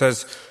question. It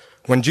says,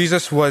 when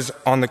Jesus was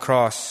on the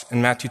cross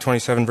in Matthew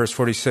 27, verse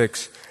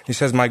 46, he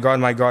says, my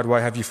God,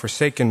 why have you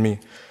forsaken me?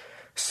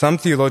 Some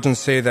theologians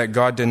say that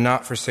God did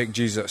not forsake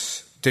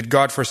Jesus. Did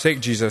God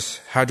forsake Jesus?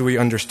 How do we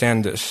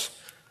understand this?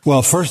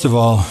 Well, first of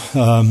all,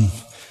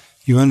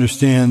 you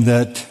understand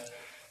that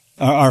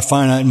our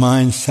finite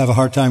minds have a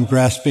hard time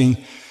grasping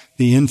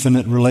the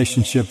infinite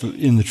relationship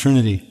in the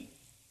Trinity.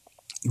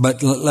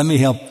 But let me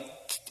help,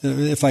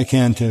 if I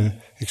can, to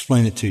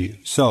explain it to you.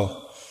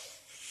 So,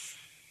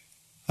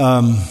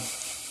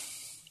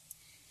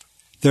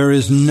 there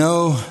is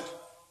no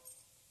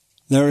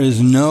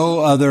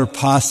other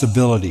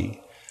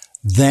possibility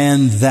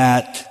than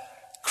that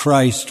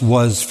Christ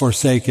was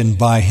forsaken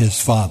by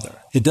His Father.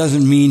 It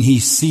doesn't mean He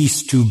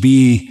ceased to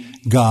be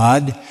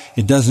God.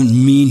 It doesn't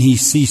mean He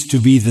ceased to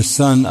be the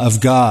Son of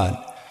God.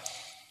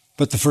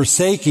 But the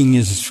forsaking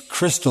is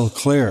crystal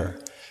clear.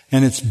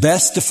 And it's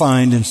best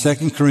defined in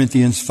 2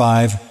 Corinthians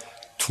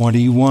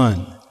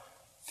 5:21.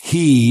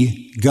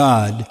 He,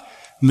 God,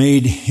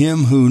 made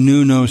Him who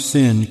knew no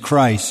sin,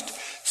 Christ,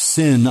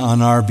 sin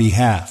on our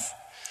behalf.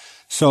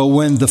 So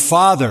when the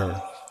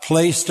Father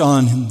placed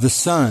on the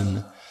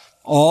Son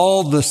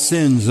all the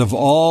sins of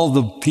all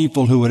the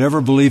people who would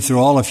ever believe through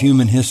all of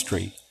human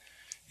history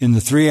in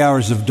the 3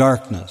 hours of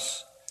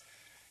darkness,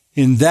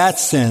 in that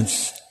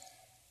sense,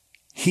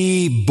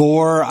 He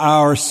bore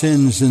our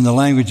sins, in the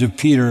language of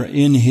Peter,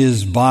 in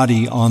His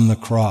body on the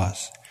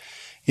cross.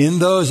 In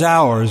those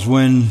hours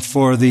when,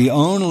 for the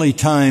only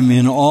time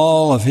in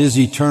all of his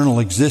eternal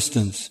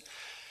existence,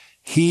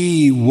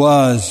 he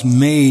was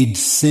made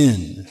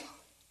sin,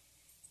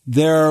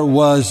 there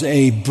was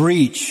a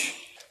breach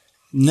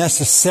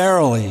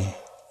necessarily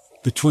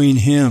between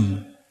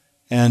him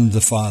and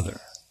the Father.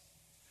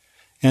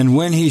 And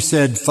when he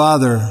said,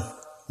 Father,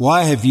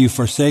 why have you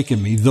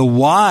forsaken me? The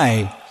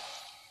why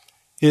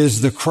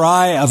is the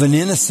cry of an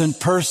innocent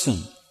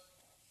person.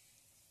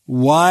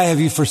 Why have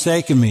you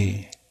forsaken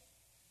me?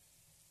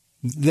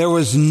 There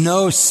was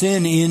no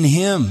sin in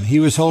him. He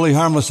was holy,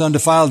 harmless,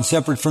 undefiled, and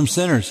separate from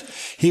sinners.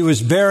 He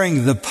was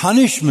bearing the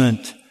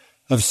punishment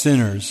of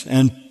sinners,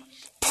 and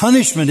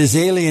punishment is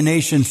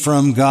alienation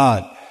from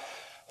God.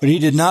 But he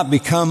did not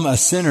become a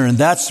sinner, and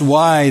that's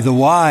why the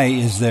why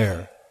is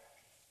there.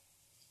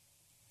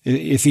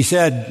 If he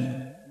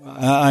said,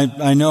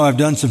 I know I've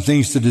done some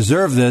things to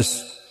deserve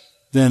this,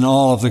 then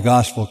all of the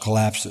gospel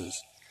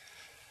collapses.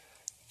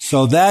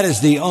 So that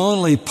is the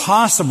only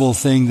possible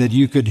thing that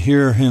you could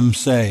hear him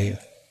say.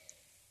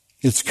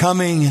 It's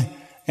coming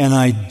and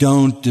I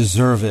don't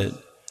deserve it,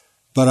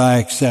 but I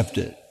accept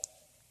it.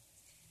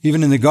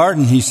 Even in the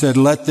garden, he said,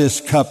 let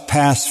this cup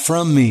pass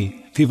from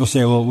me. People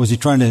say, well, was he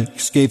trying to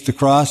escape the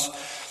cross?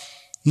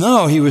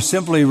 No, he was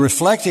simply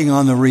reflecting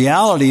on the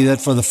reality that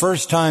for the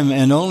first time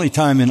and only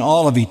time in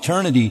all of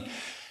eternity,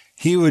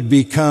 he would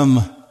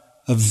become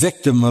a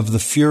victim of the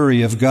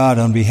fury of God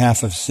on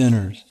behalf of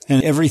sinners.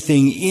 And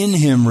everything in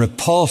him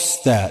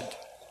repulsed that.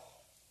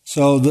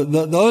 So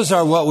those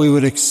are what we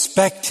would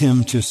expect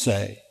him to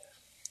say.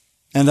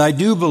 And I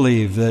do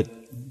believe that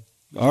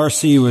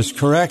R.C. was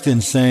correct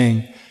in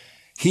saying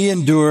he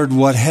endured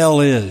what hell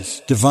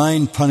is,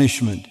 divine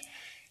punishment.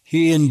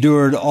 He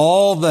endured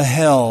all the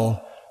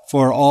hell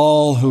for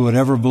all who would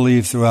ever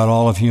believe throughout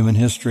all of human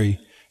history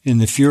in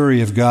the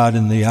fury of God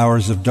in the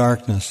hours of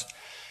darkness.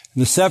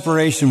 The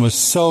separation was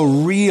so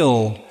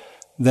real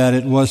that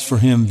it was for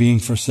him being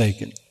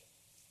forsaken.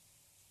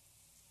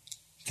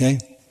 Okay?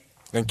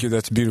 Thank you.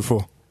 That's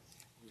beautiful.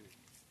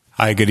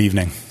 Hi, good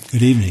evening.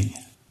 Good evening.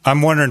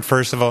 I'm wondering,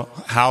 first of all,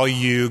 how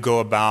you go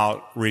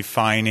about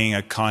refining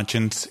a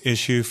conscience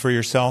issue for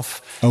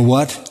yourself. A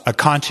what? A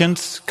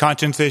conscience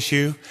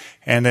issue.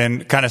 And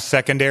then kind of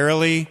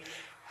secondarily,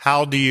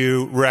 how do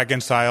you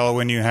reconcile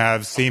when you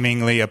have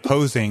seemingly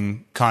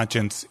opposing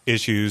conscience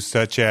issues,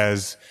 such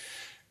as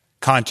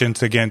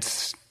conscience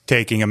against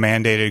taking a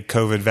mandated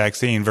COVID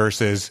vaccine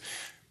versus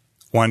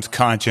one's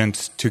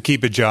conscience to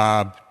keep a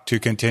job, to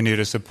continue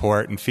to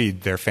support and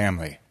feed their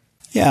family?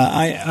 Yeah,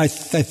 I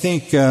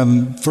think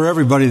for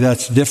everybody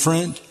that's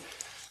different,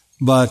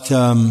 but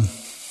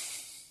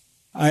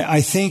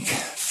I think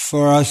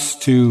for us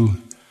to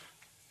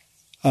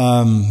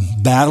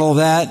battle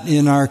that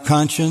in our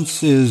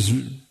conscience is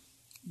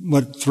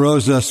what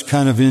throws us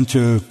kind of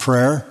into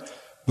prayer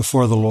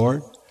before the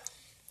Lord.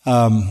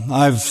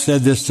 I've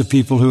said this to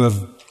people who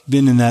have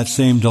been in that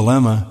same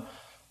dilemma.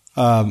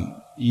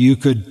 You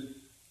could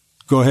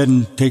go ahead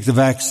and take the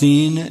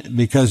vaccine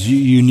because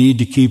you need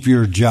to keep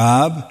your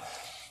job,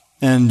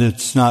 and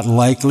it's not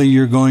likely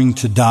you're going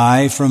to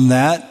die from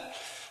that.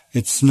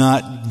 It's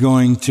not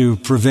going to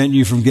prevent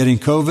you from getting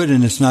COVID,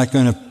 and it's not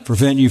going to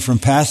prevent you from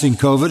passing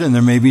COVID, and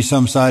there may be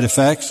some side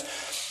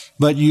effects.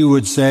 But you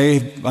would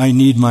say, I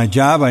need my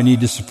job, I need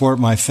to support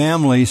my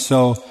family,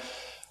 so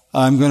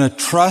I'm going to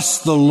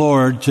trust the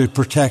Lord to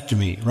protect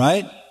me,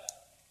 right?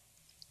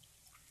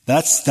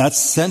 That's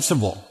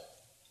sensible.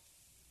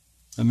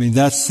 I mean,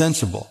 that's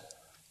sensible.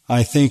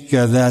 I think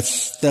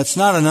that's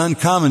not an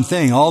uncommon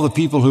thing. All the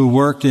people who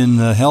worked in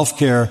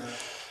healthcare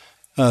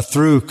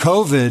through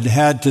COVID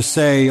had to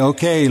say,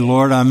 okay,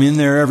 Lord, I'm in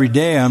there every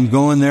day. I'm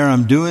going there.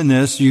 I'm doing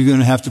this. You're going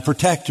to have to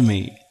protect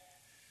me.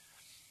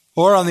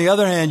 Or on the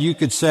other hand, you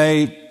could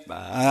say,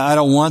 I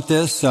don't want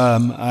this.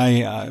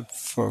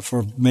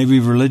 For maybe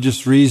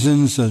religious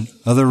reasons and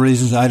other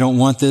reasons, I don't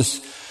want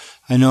this.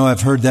 I know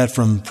I've heard that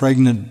from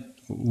pregnant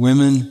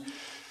women.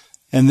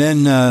 And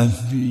then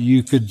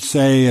you could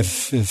say,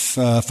 if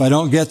I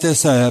don't get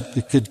this,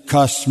 it could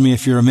cost me.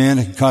 If you're a man,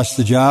 it could cost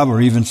the job,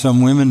 or even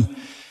some women.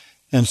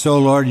 And so,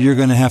 Lord, you're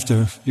going to have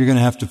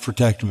to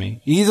protect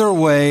me. Either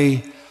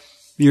way,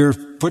 you're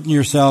putting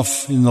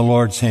yourself in the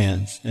Lord's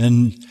hands,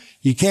 and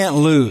you can't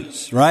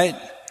lose, right?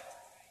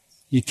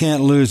 You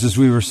can't lose, as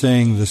we were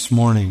saying this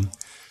morning.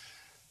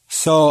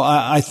 So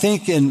I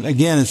think, and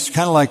again, it's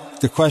kind of like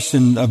the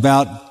question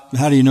about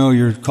how do you know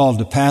you're called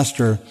to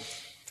pastor.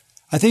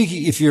 I think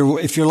if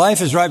your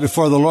life is right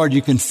before the Lord,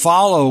 you can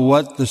follow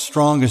what the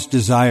strongest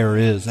desire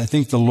is. I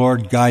think the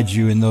Lord guides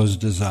you in those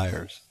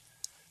desires.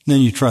 And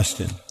then you trust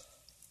Him.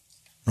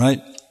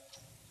 Right?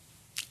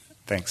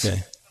 Thanks.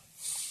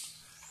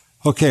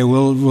 Okay,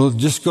 we'll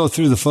just go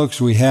through the folks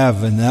we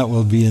have, and that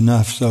will be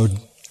enough. So I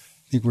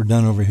think we're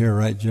done over here,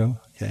 right, Joe?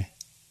 Okay.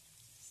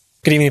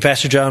 Good evening,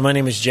 Pastor John. My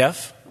name is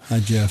Jeff. Hi,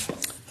 Jeff.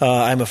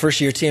 I'm a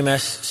first-year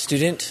TMS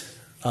student.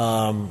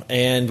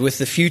 And with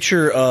the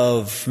future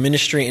of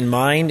ministry in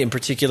mind, in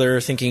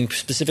particular, thinking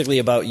specifically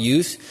about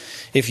youth,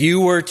 if you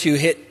were to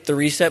hit the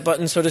reset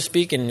button, so to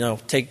speak,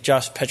 and take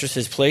Josh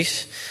Petrus's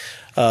place,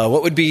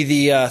 what would be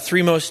the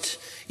three most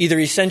either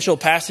essential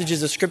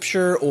passages of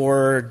Scripture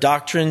or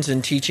doctrines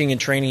and teaching and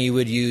training you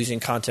would use in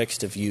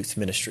context of youth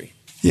ministry?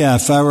 Yeah,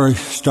 if I were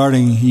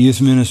starting youth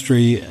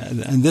ministry,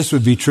 and this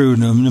would be true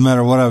no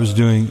matter what I was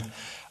doing,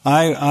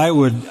 I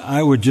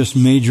would just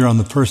major on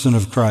the person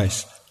of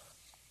Christ.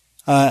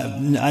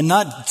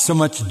 Not so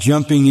much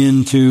jumping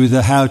into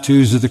the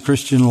how-tos of the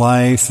Christian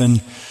life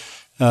and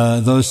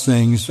those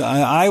things.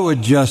 I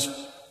would just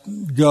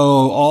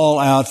go all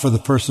out for the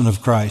person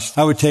of Christ.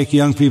 I would take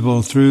young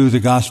people through the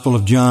Gospel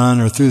of John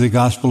or through the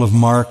Gospel of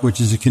Mark,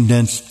 which is a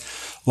condensed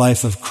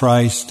life of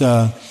Christ.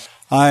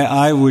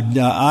 I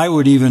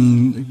would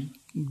even,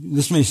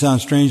 this may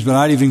sound strange, but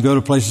I'd even go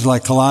to places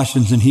like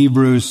Colossians and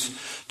Hebrews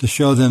to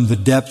show them the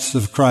depths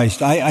of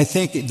Christ. I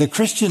think the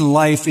Christian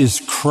life is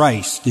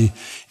Christ.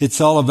 It's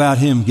all about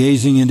Him,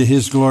 gazing into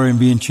His glory and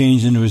being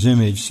changed into His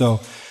image.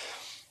 So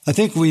I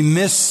think we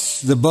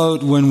miss the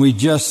boat when we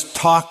just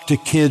talk to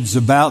kids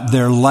about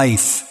their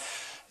life,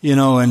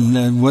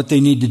 and what they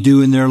need to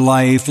do in their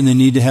life, and they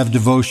need to have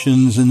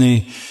devotions, and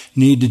they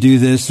need to do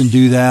this and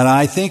do that.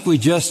 I think we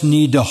just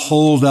need to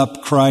hold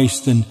up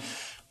Christ, and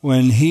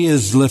when He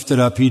is lifted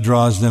up, He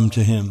draws them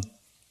to Him.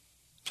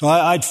 So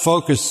I'd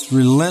focus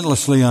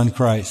relentlessly on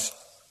Christ.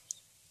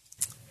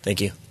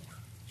 Thank you.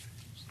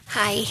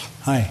 Hi.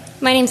 Hi.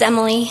 My name's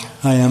Emily.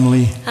 Hi,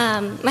 Emily.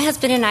 My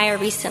husband and I are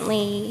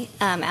recently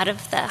out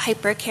of the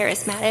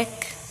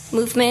hyper-charismatic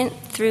movement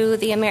through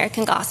the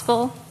American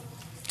Gospel,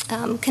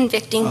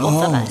 convicting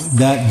both of us.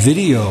 That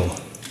video.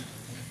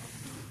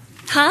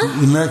 Huh?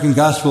 The American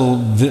Gospel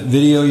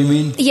video, you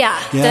mean?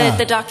 Yeah.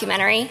 The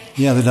documentary.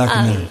 Yeah, the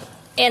documentary.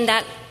 And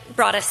that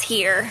brought us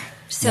here.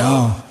 So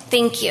wow.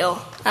 Thank you.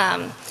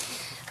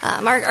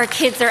 Our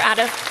kids are out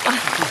of...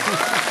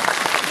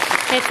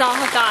 It's all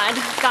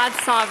God's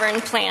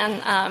sovereign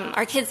plan.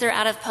 Our kids are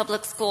out of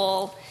public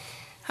school.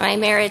 My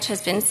marriage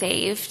has been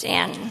saved,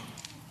 and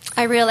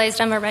I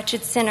realized I'm a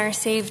wretched sinner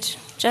saved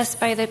just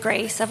by the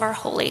grace of our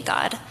holy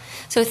God.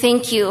 So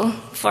thank you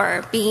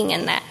for being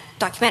in that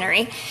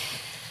documentary.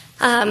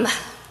 My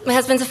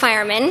husband's a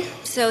fireman,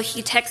 so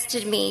he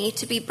texted me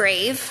to be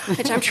brave,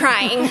 which I'm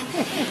trying,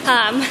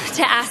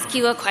 to ask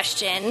you a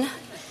question.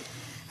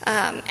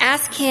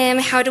 Ask him,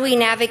 how do we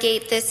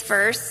navigate this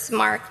verse,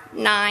 Mark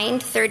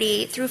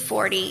 9:38 through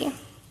 40,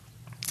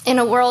 in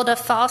a world of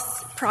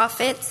false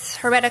prophets,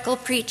 heretical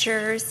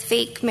preachers,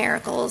 fake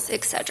miracles,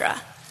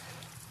 etc.?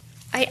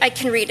 I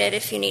can read it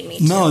if you need me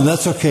to. No,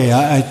 that's okay.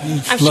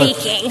 I'm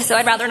shaking, so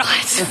I'd rather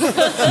not.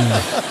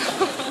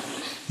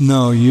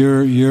 No,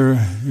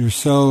 you're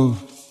so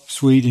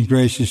sweet and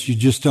gracious. You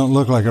just don't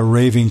look like a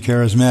raving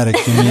charismatic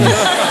to me.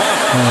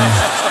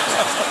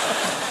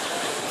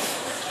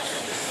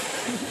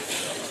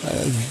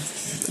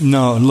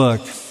 No,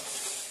 look,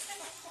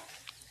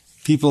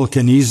 people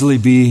can easily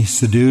be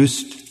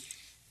seduced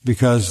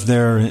because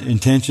their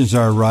intentions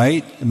are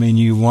right. I mean,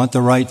 you want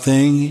the right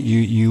thing.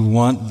 You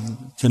want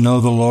to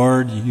know the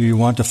Lord. You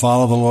want to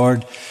follow the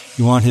Lord.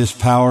 You want His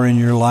power in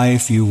your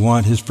life. You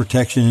want His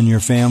protection in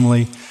your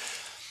family.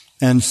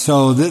 And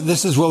so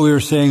this is what we were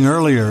saying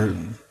earlier.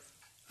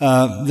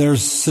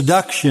 There's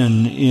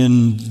seduction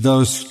in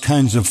those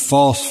kinds of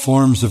false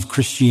forms of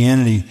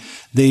Christianity.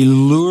 They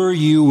lure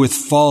you with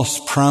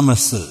false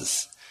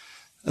promises.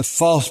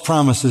 False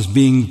promises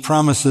being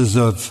promises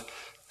of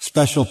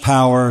special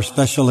power,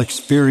 special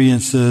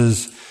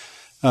experiences,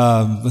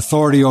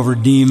 authority over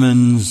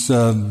demons,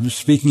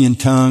 speaking in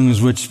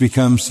tongues, which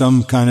becomes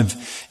some kind of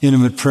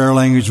intimate prayer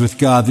language with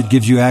God that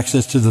gives you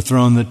access to the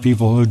throne that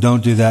people who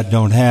don't do that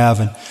don't have.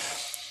 And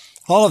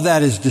all of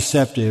that is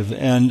deceptive.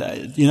 And,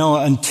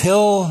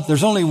 until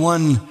there's only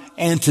one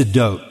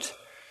antidote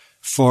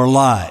for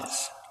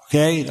lies.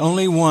 Okay?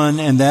 Only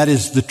one, and that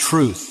is the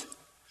truth.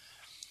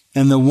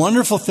 And the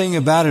wonderful thing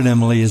about it,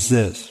 Emily, is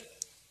this.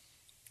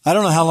 I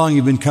don't know how long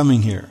you've been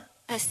coming here.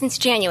 Since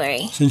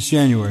January. Since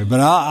January. But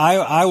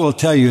I will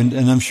tell you,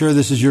 and I'm sure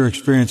this is your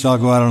experience, I'll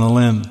go out on a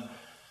limb.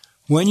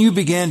 When you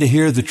began to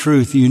hear the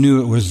truth, you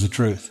knew it was the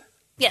truth.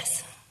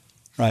 Yes.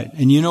 Right.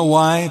 And you know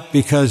why?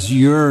 Because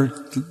you're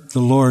the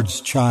Lord's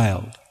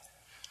child.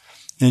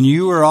 And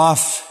you were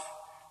off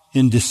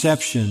in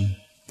deception,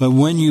 but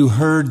when you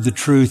heard the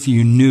truth,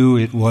 you knew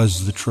it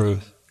was the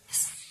truth.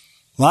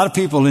 A lot of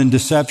people in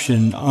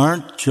deception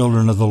aren't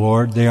children of the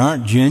Lord. They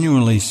aren't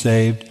genuinely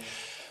saved.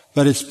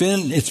 But it's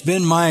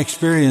been my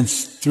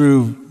experience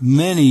through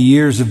many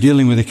years of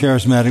dealing with the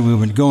charismatic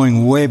movement,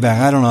 going way back.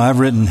 I don't know, I've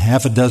written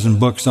 6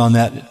 books on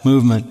that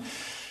movement.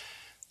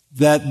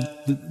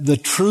 That the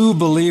true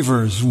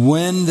believers,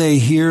 when they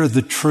hear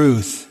the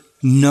truth,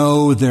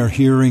 know they're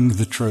hearing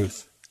the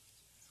truth.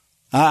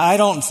 I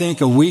don't think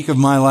a week of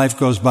my life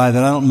goes by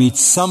that I don't meet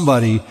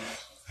somebody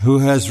who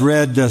has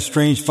read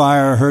Strange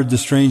Fire, heard the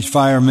Strange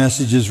Fire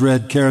messages,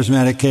 read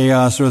Charismatic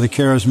Chaos or the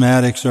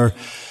Charismatics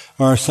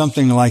or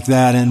something like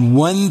that. And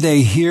when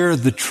they hear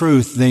the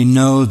truth, they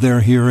know they're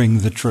hearing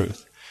the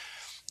truth.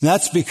 And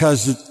that's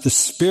because the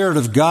Spirit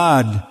of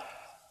God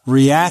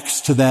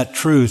reacts to that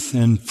truth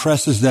and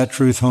presses that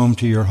truth home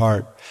to your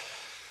heart.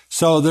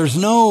 So there's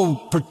no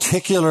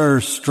particular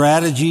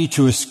strategy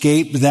to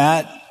escape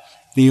that.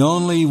 The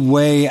only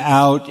way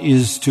out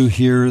is to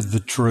hear the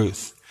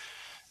truth.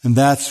 And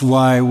that's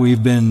why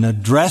we've been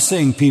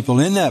addressing people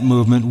in that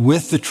movement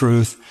with the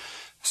truth,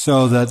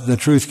 so that the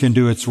truth can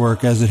do its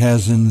work as it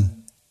has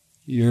in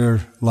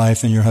your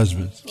life and your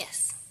husband's.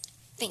 Yes.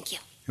 Thank you.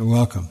 You're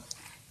welcome.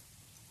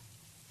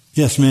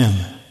 Yes, ma'am.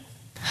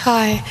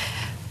 Hi.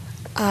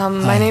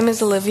 My name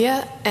is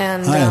Olivia,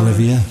 and hi,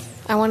 Olivia.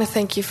 I want to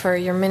thank you for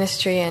your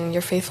ministry and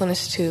your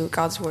faithfulness to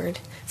God's Word,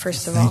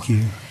 first of all. Thank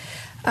you.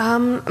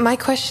 My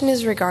question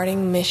is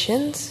regarding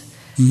missions.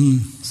 Mm-hmm.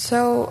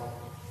 So,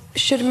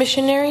 should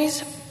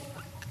missionaries,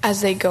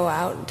 as they go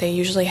out, they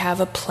usually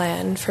have a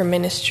plan for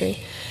ministry.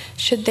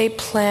 Should they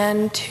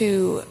plan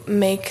to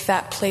make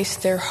that place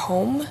their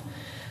home?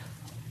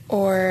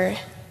 Or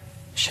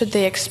should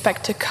they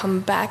expect to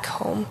come back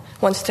home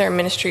once their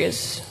ministry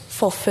is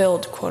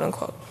fulfilled, quote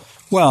unquote?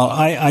 Well,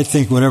 I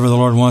think whatever the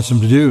Lord wants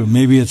them to do.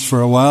 Maybe it's for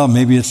a while,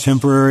 maybe it's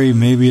temporary,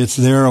 maybe it's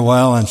there a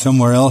while and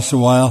somewhere else a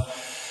while.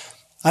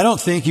 I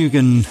don't think you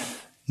can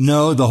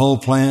know the whole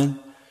plan.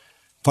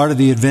 Part of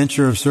the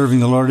adventure of serving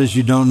the Lord is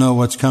you don't know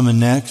what's coming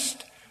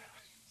next.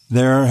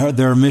 There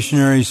are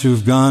missionaries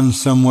who've gone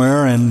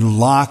somewhere and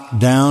locked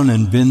down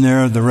and been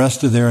there the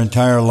rest of their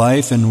entire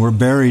life and were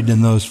buried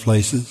in those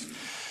places.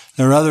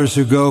 There are others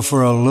who go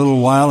for a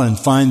little while and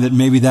find that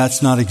maybe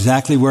that's not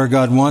exactly where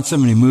God wants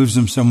them and He moves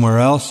them somewhere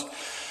else.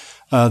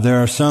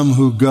 There are some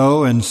who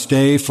go and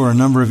stay for a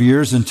number of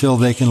years until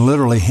they can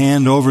literally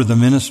hand over the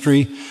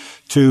ministry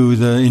to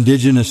the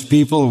indigenous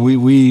people.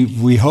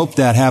 We hope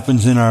that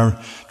happens in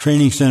our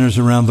training centers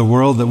around the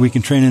world, that we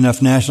can train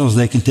enough nationals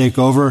they can take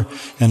over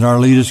and our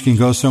leaders can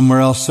go somewhere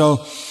else.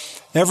 So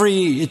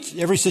every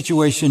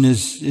situation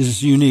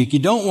is unique. You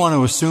don't want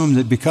to assume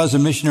that because a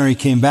missionary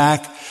came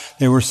back,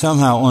 they were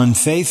somehow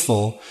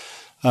unfaithful.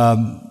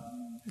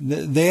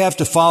 They have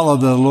to follow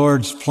the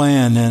Lord's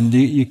plan, and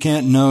you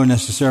can't know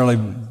necessarily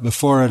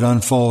before it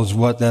unfolds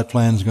what that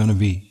plan is going to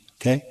be.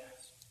 Okay?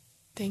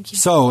 Thank you.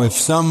 So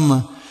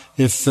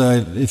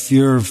if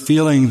you're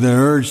feeling the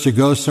urge to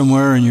go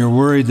somewhere and you're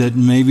worried that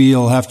maybe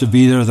you'll have to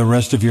be there the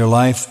rest of your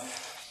life,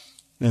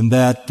 and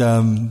that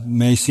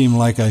may seem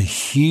like a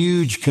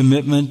huge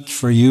commitment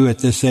for you at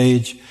this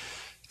age,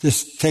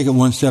 just take it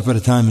one step at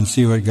a time and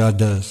see what God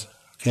does.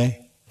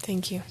 Okay?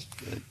 Thank you.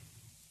 Good.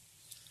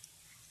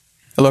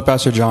 Hello,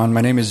 Pastor John. My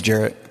name is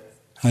Jarrett.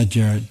 Hi,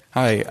 Jared.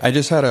 Hi. I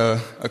just had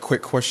a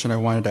quick question I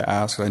wanted to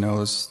ask. I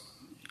know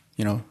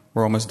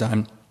we're almost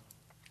done.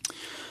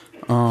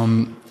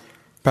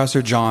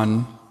 Pastor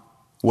John,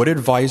 what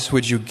advice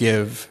would you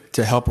give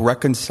to help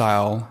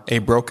reconcile a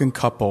broken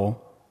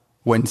couple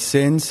when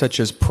sins such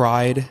as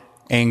pride,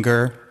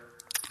 anger,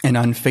 and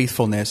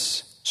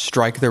unfaithfulness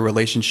strike their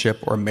relationship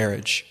or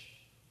marriage?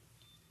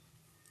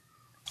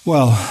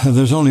 Well,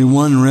 there's only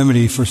one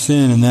remedy for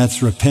sin, and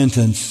that's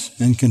repentance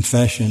and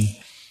confession.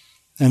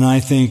 And I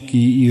think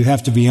you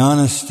have to be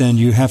honest, and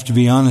you have to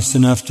be honest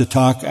enough to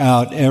talk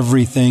out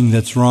everything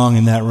that's wrong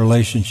in that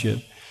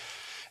relationship.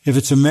 If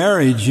it's a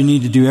marriage, you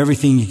need to do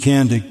everything you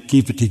can to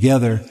keep it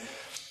together.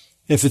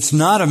 If it's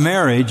not a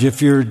marriage, if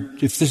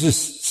this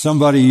is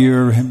somebody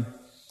you're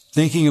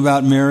thinking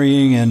about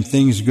marrying and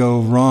things go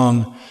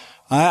wrong,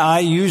 I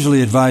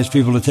usually advise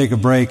people to take a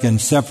break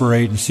and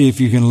separate and see if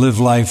you can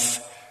live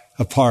life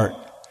apart.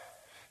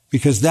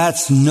 Because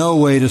that's no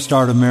way to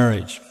start a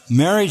marriage.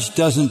 Marriage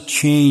doesn't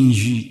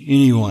change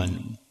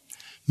anyone.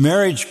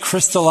 Marriage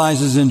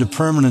crystallizes into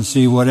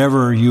permanency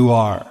whatever you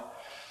are.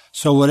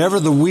 So whatever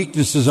the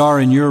weaknesses are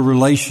in your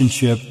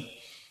relationship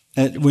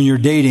when you're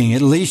dating,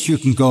 at least you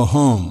can go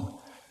home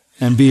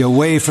and be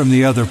away from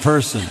the other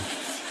person.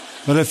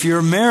 But if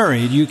you're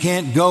married, you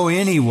can't go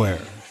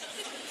anywhere.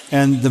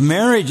 And the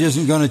marriage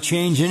isn't going to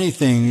change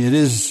anything. It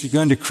is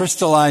going to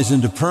crystallize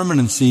into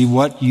permanency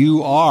what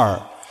you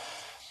are.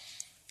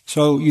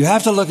 So you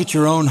have to look at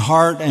your own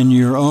heart and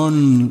your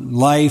own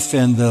life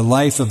and the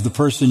life of the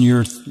person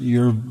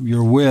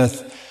you're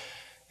with,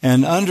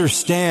 and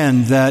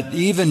understand that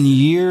even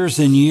years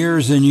and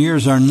years and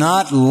years are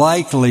not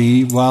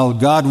likely, while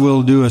God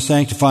will do a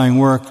sanctifying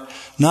work,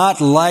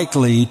 not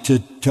likely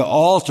to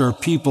alter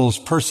people's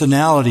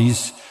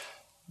personalities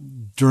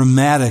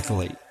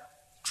dramatically.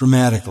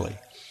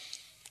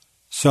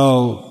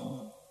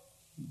 So,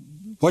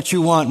 what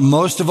you want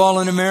most of all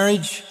in a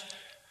marriage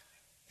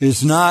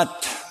is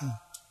not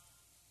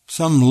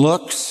some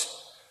looks,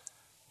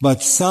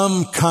 but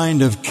some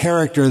kind of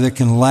character that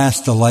can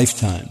last a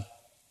lifetime.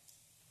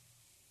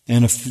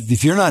 And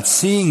if you're not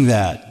seeing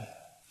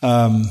that,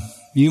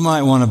 you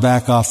might want to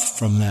back off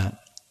from that.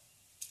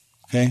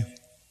 Okay?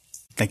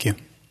 Thank you.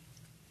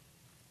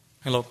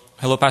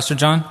 Hello, Pastor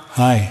John.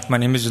 Hi. My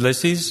name is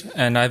Ulysses,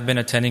 and I've been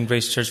attending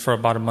Grace Church for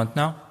about a month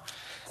now.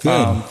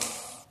 Good.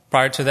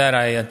 Prior to that,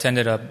 I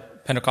attended a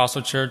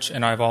Pentecostal church,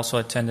 and I've also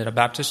attended a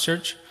Baptist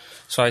church.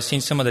 So I've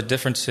seen some of the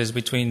differences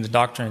between the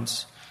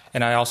doctrines,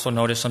 and I also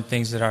noticed some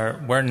things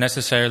that weren't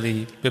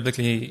necessarily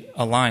biblically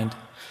aligned.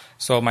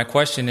 So my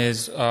question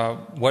is,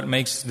 what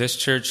makes this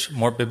church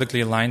more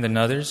biblically aligned than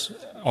others?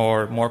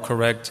 or more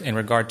correct in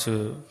regard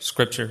to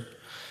Scripture.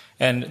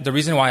 And the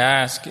reason why I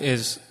ask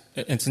is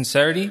in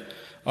sincerity,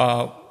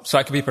 so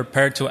I can be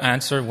prepared to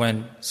answer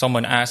when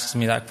someone asks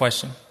me that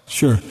question.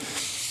 Sure.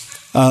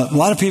 A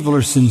lot of people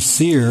are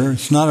sincere.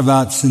 It's not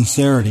about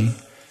sincerity.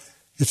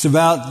 It's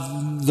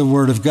about the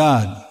Word of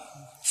God.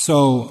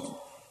 So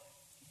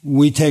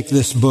we take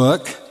this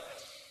book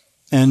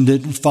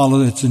and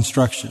follow its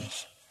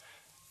instructions.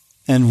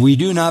 And we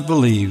do not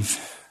believe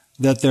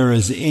that there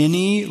is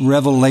any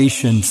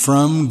revelation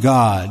from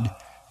God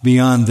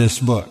beyond this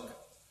book.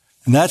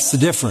 And that's the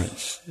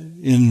difference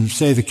in,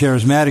 say, the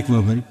charismatic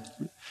movement.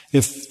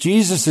 If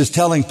Jesus is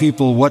telling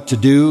people what to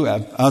do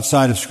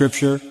outside of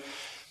Scripture,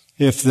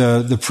 if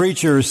the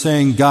preacher is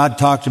saying, God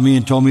talked to me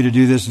and told me to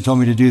do this and told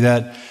me to do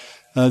that,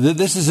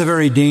 this is a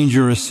very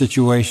dangerous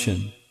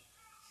situation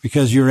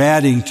because you're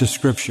adding to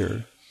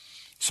Scripture.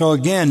 So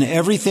again,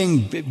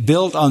 everything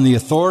built on the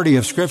authority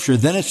of Scripture,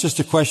 then it's just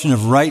a question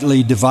of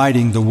rightly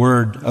dividing the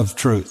word of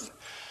truth.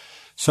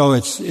 So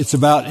it's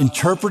about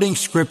interpreting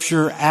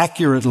Scripture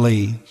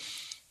accurately,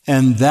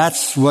 and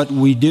that's what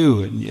we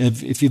do.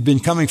 If you've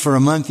been coming for a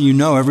month, you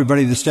know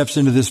everybody that steps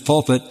into this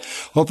pulpit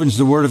opens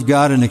the Word of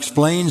God and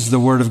explains the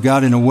Word of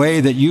God in a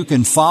way that you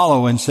can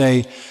follow and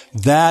say,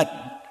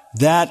 that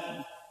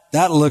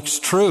looks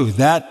true.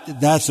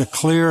 That's a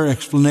clear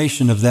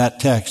explanation of that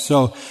text.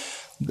 So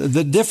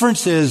the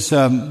difference is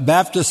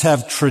Baptists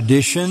have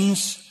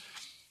traditions,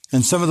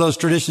 and some of those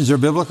traditions are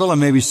biblical and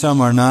maybe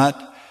some are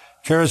not.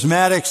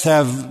 Charismatics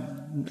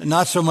have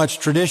not so much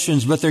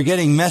traditions, but they're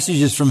getting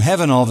messages from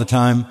heaven all the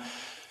time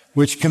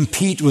which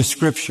compete with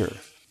Scripture.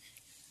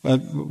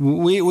 But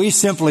we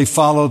simply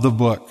follow the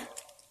book,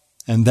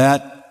 and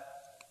that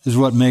is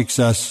what makes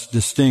us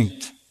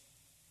distinct.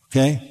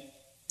 Okay?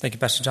 Thank you,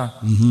 Pastor John.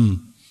 Mm-hmm.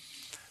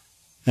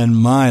 And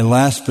my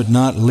last but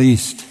not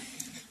least,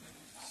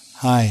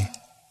 hi.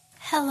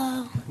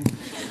 Hello.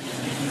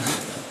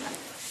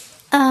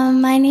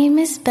 My name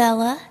is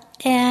Bella,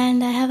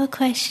 and I have a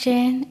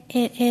question.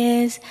 It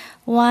is,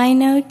 why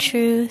know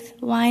truth?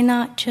 Why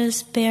not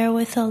just bear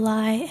with a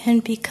lie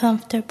and be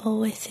comfortable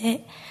with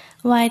it?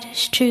 Why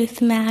does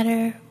truth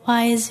matter?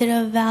 Why is it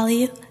of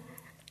value?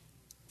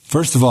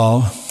 First of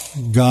all,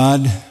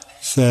 God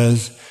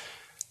says,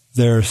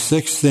 there are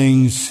 6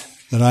 things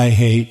that I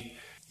hate,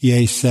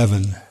 yea,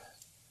 7.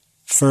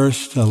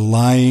 First, a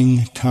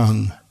lying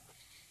tongue.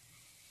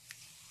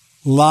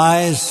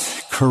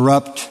 Lies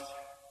corrupt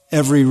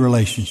every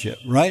relationship,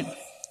 right?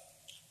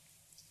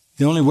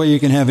 The only way you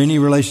can have any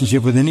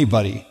relationship with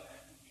anybody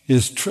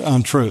is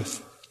on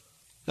truth.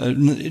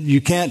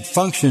 You can't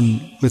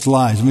function with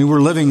lies. I mean, we're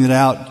living it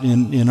out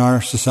in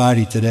our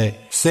society today.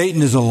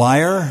 Satan is a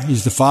liar.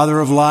 He's the father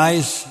of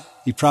lies.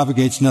 He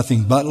propagates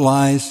nothing but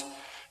lies.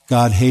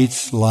 God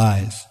hates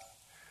lies.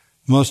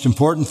 The most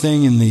important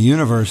thing in the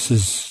universe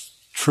is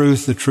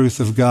truth, the truth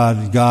of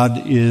God.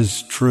 God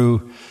is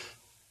true,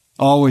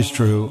 always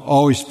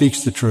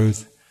speaks the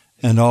truth,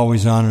 and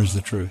always honors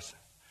the truth.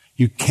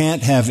 You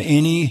can't have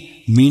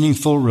any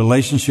meaningful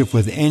relationship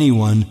with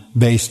anyone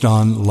based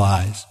on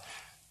lies.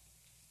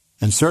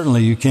 And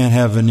certainly you can't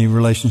have any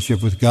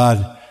relationship with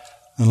God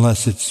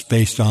unless it's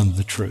based on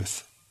the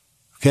truth.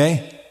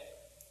 Okay?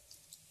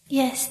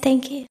 Yes,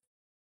 thank you.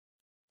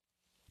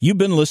 You've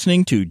been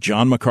listening to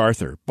John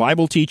MacArthur,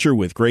 Bible teacher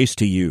with Grace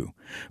to You.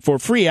 For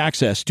free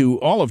access to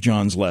all of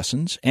John's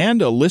lessons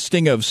and a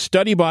listing of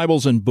study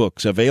Bibles and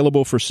books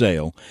available for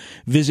sale,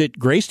 visit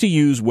Grace to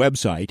You's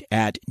website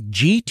at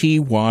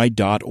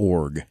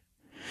gty.org.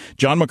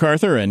 John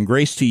MacArthur and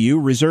Grace to You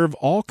reserve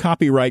all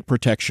copyright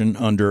protection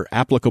under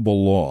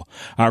applicable law.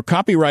 Our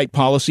copyright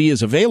policy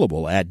is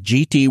available at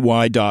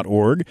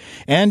gty.org,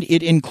 and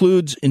it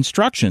includes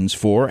instructions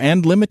for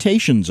and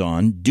limitations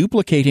on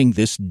duplicating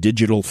this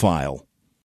digital file.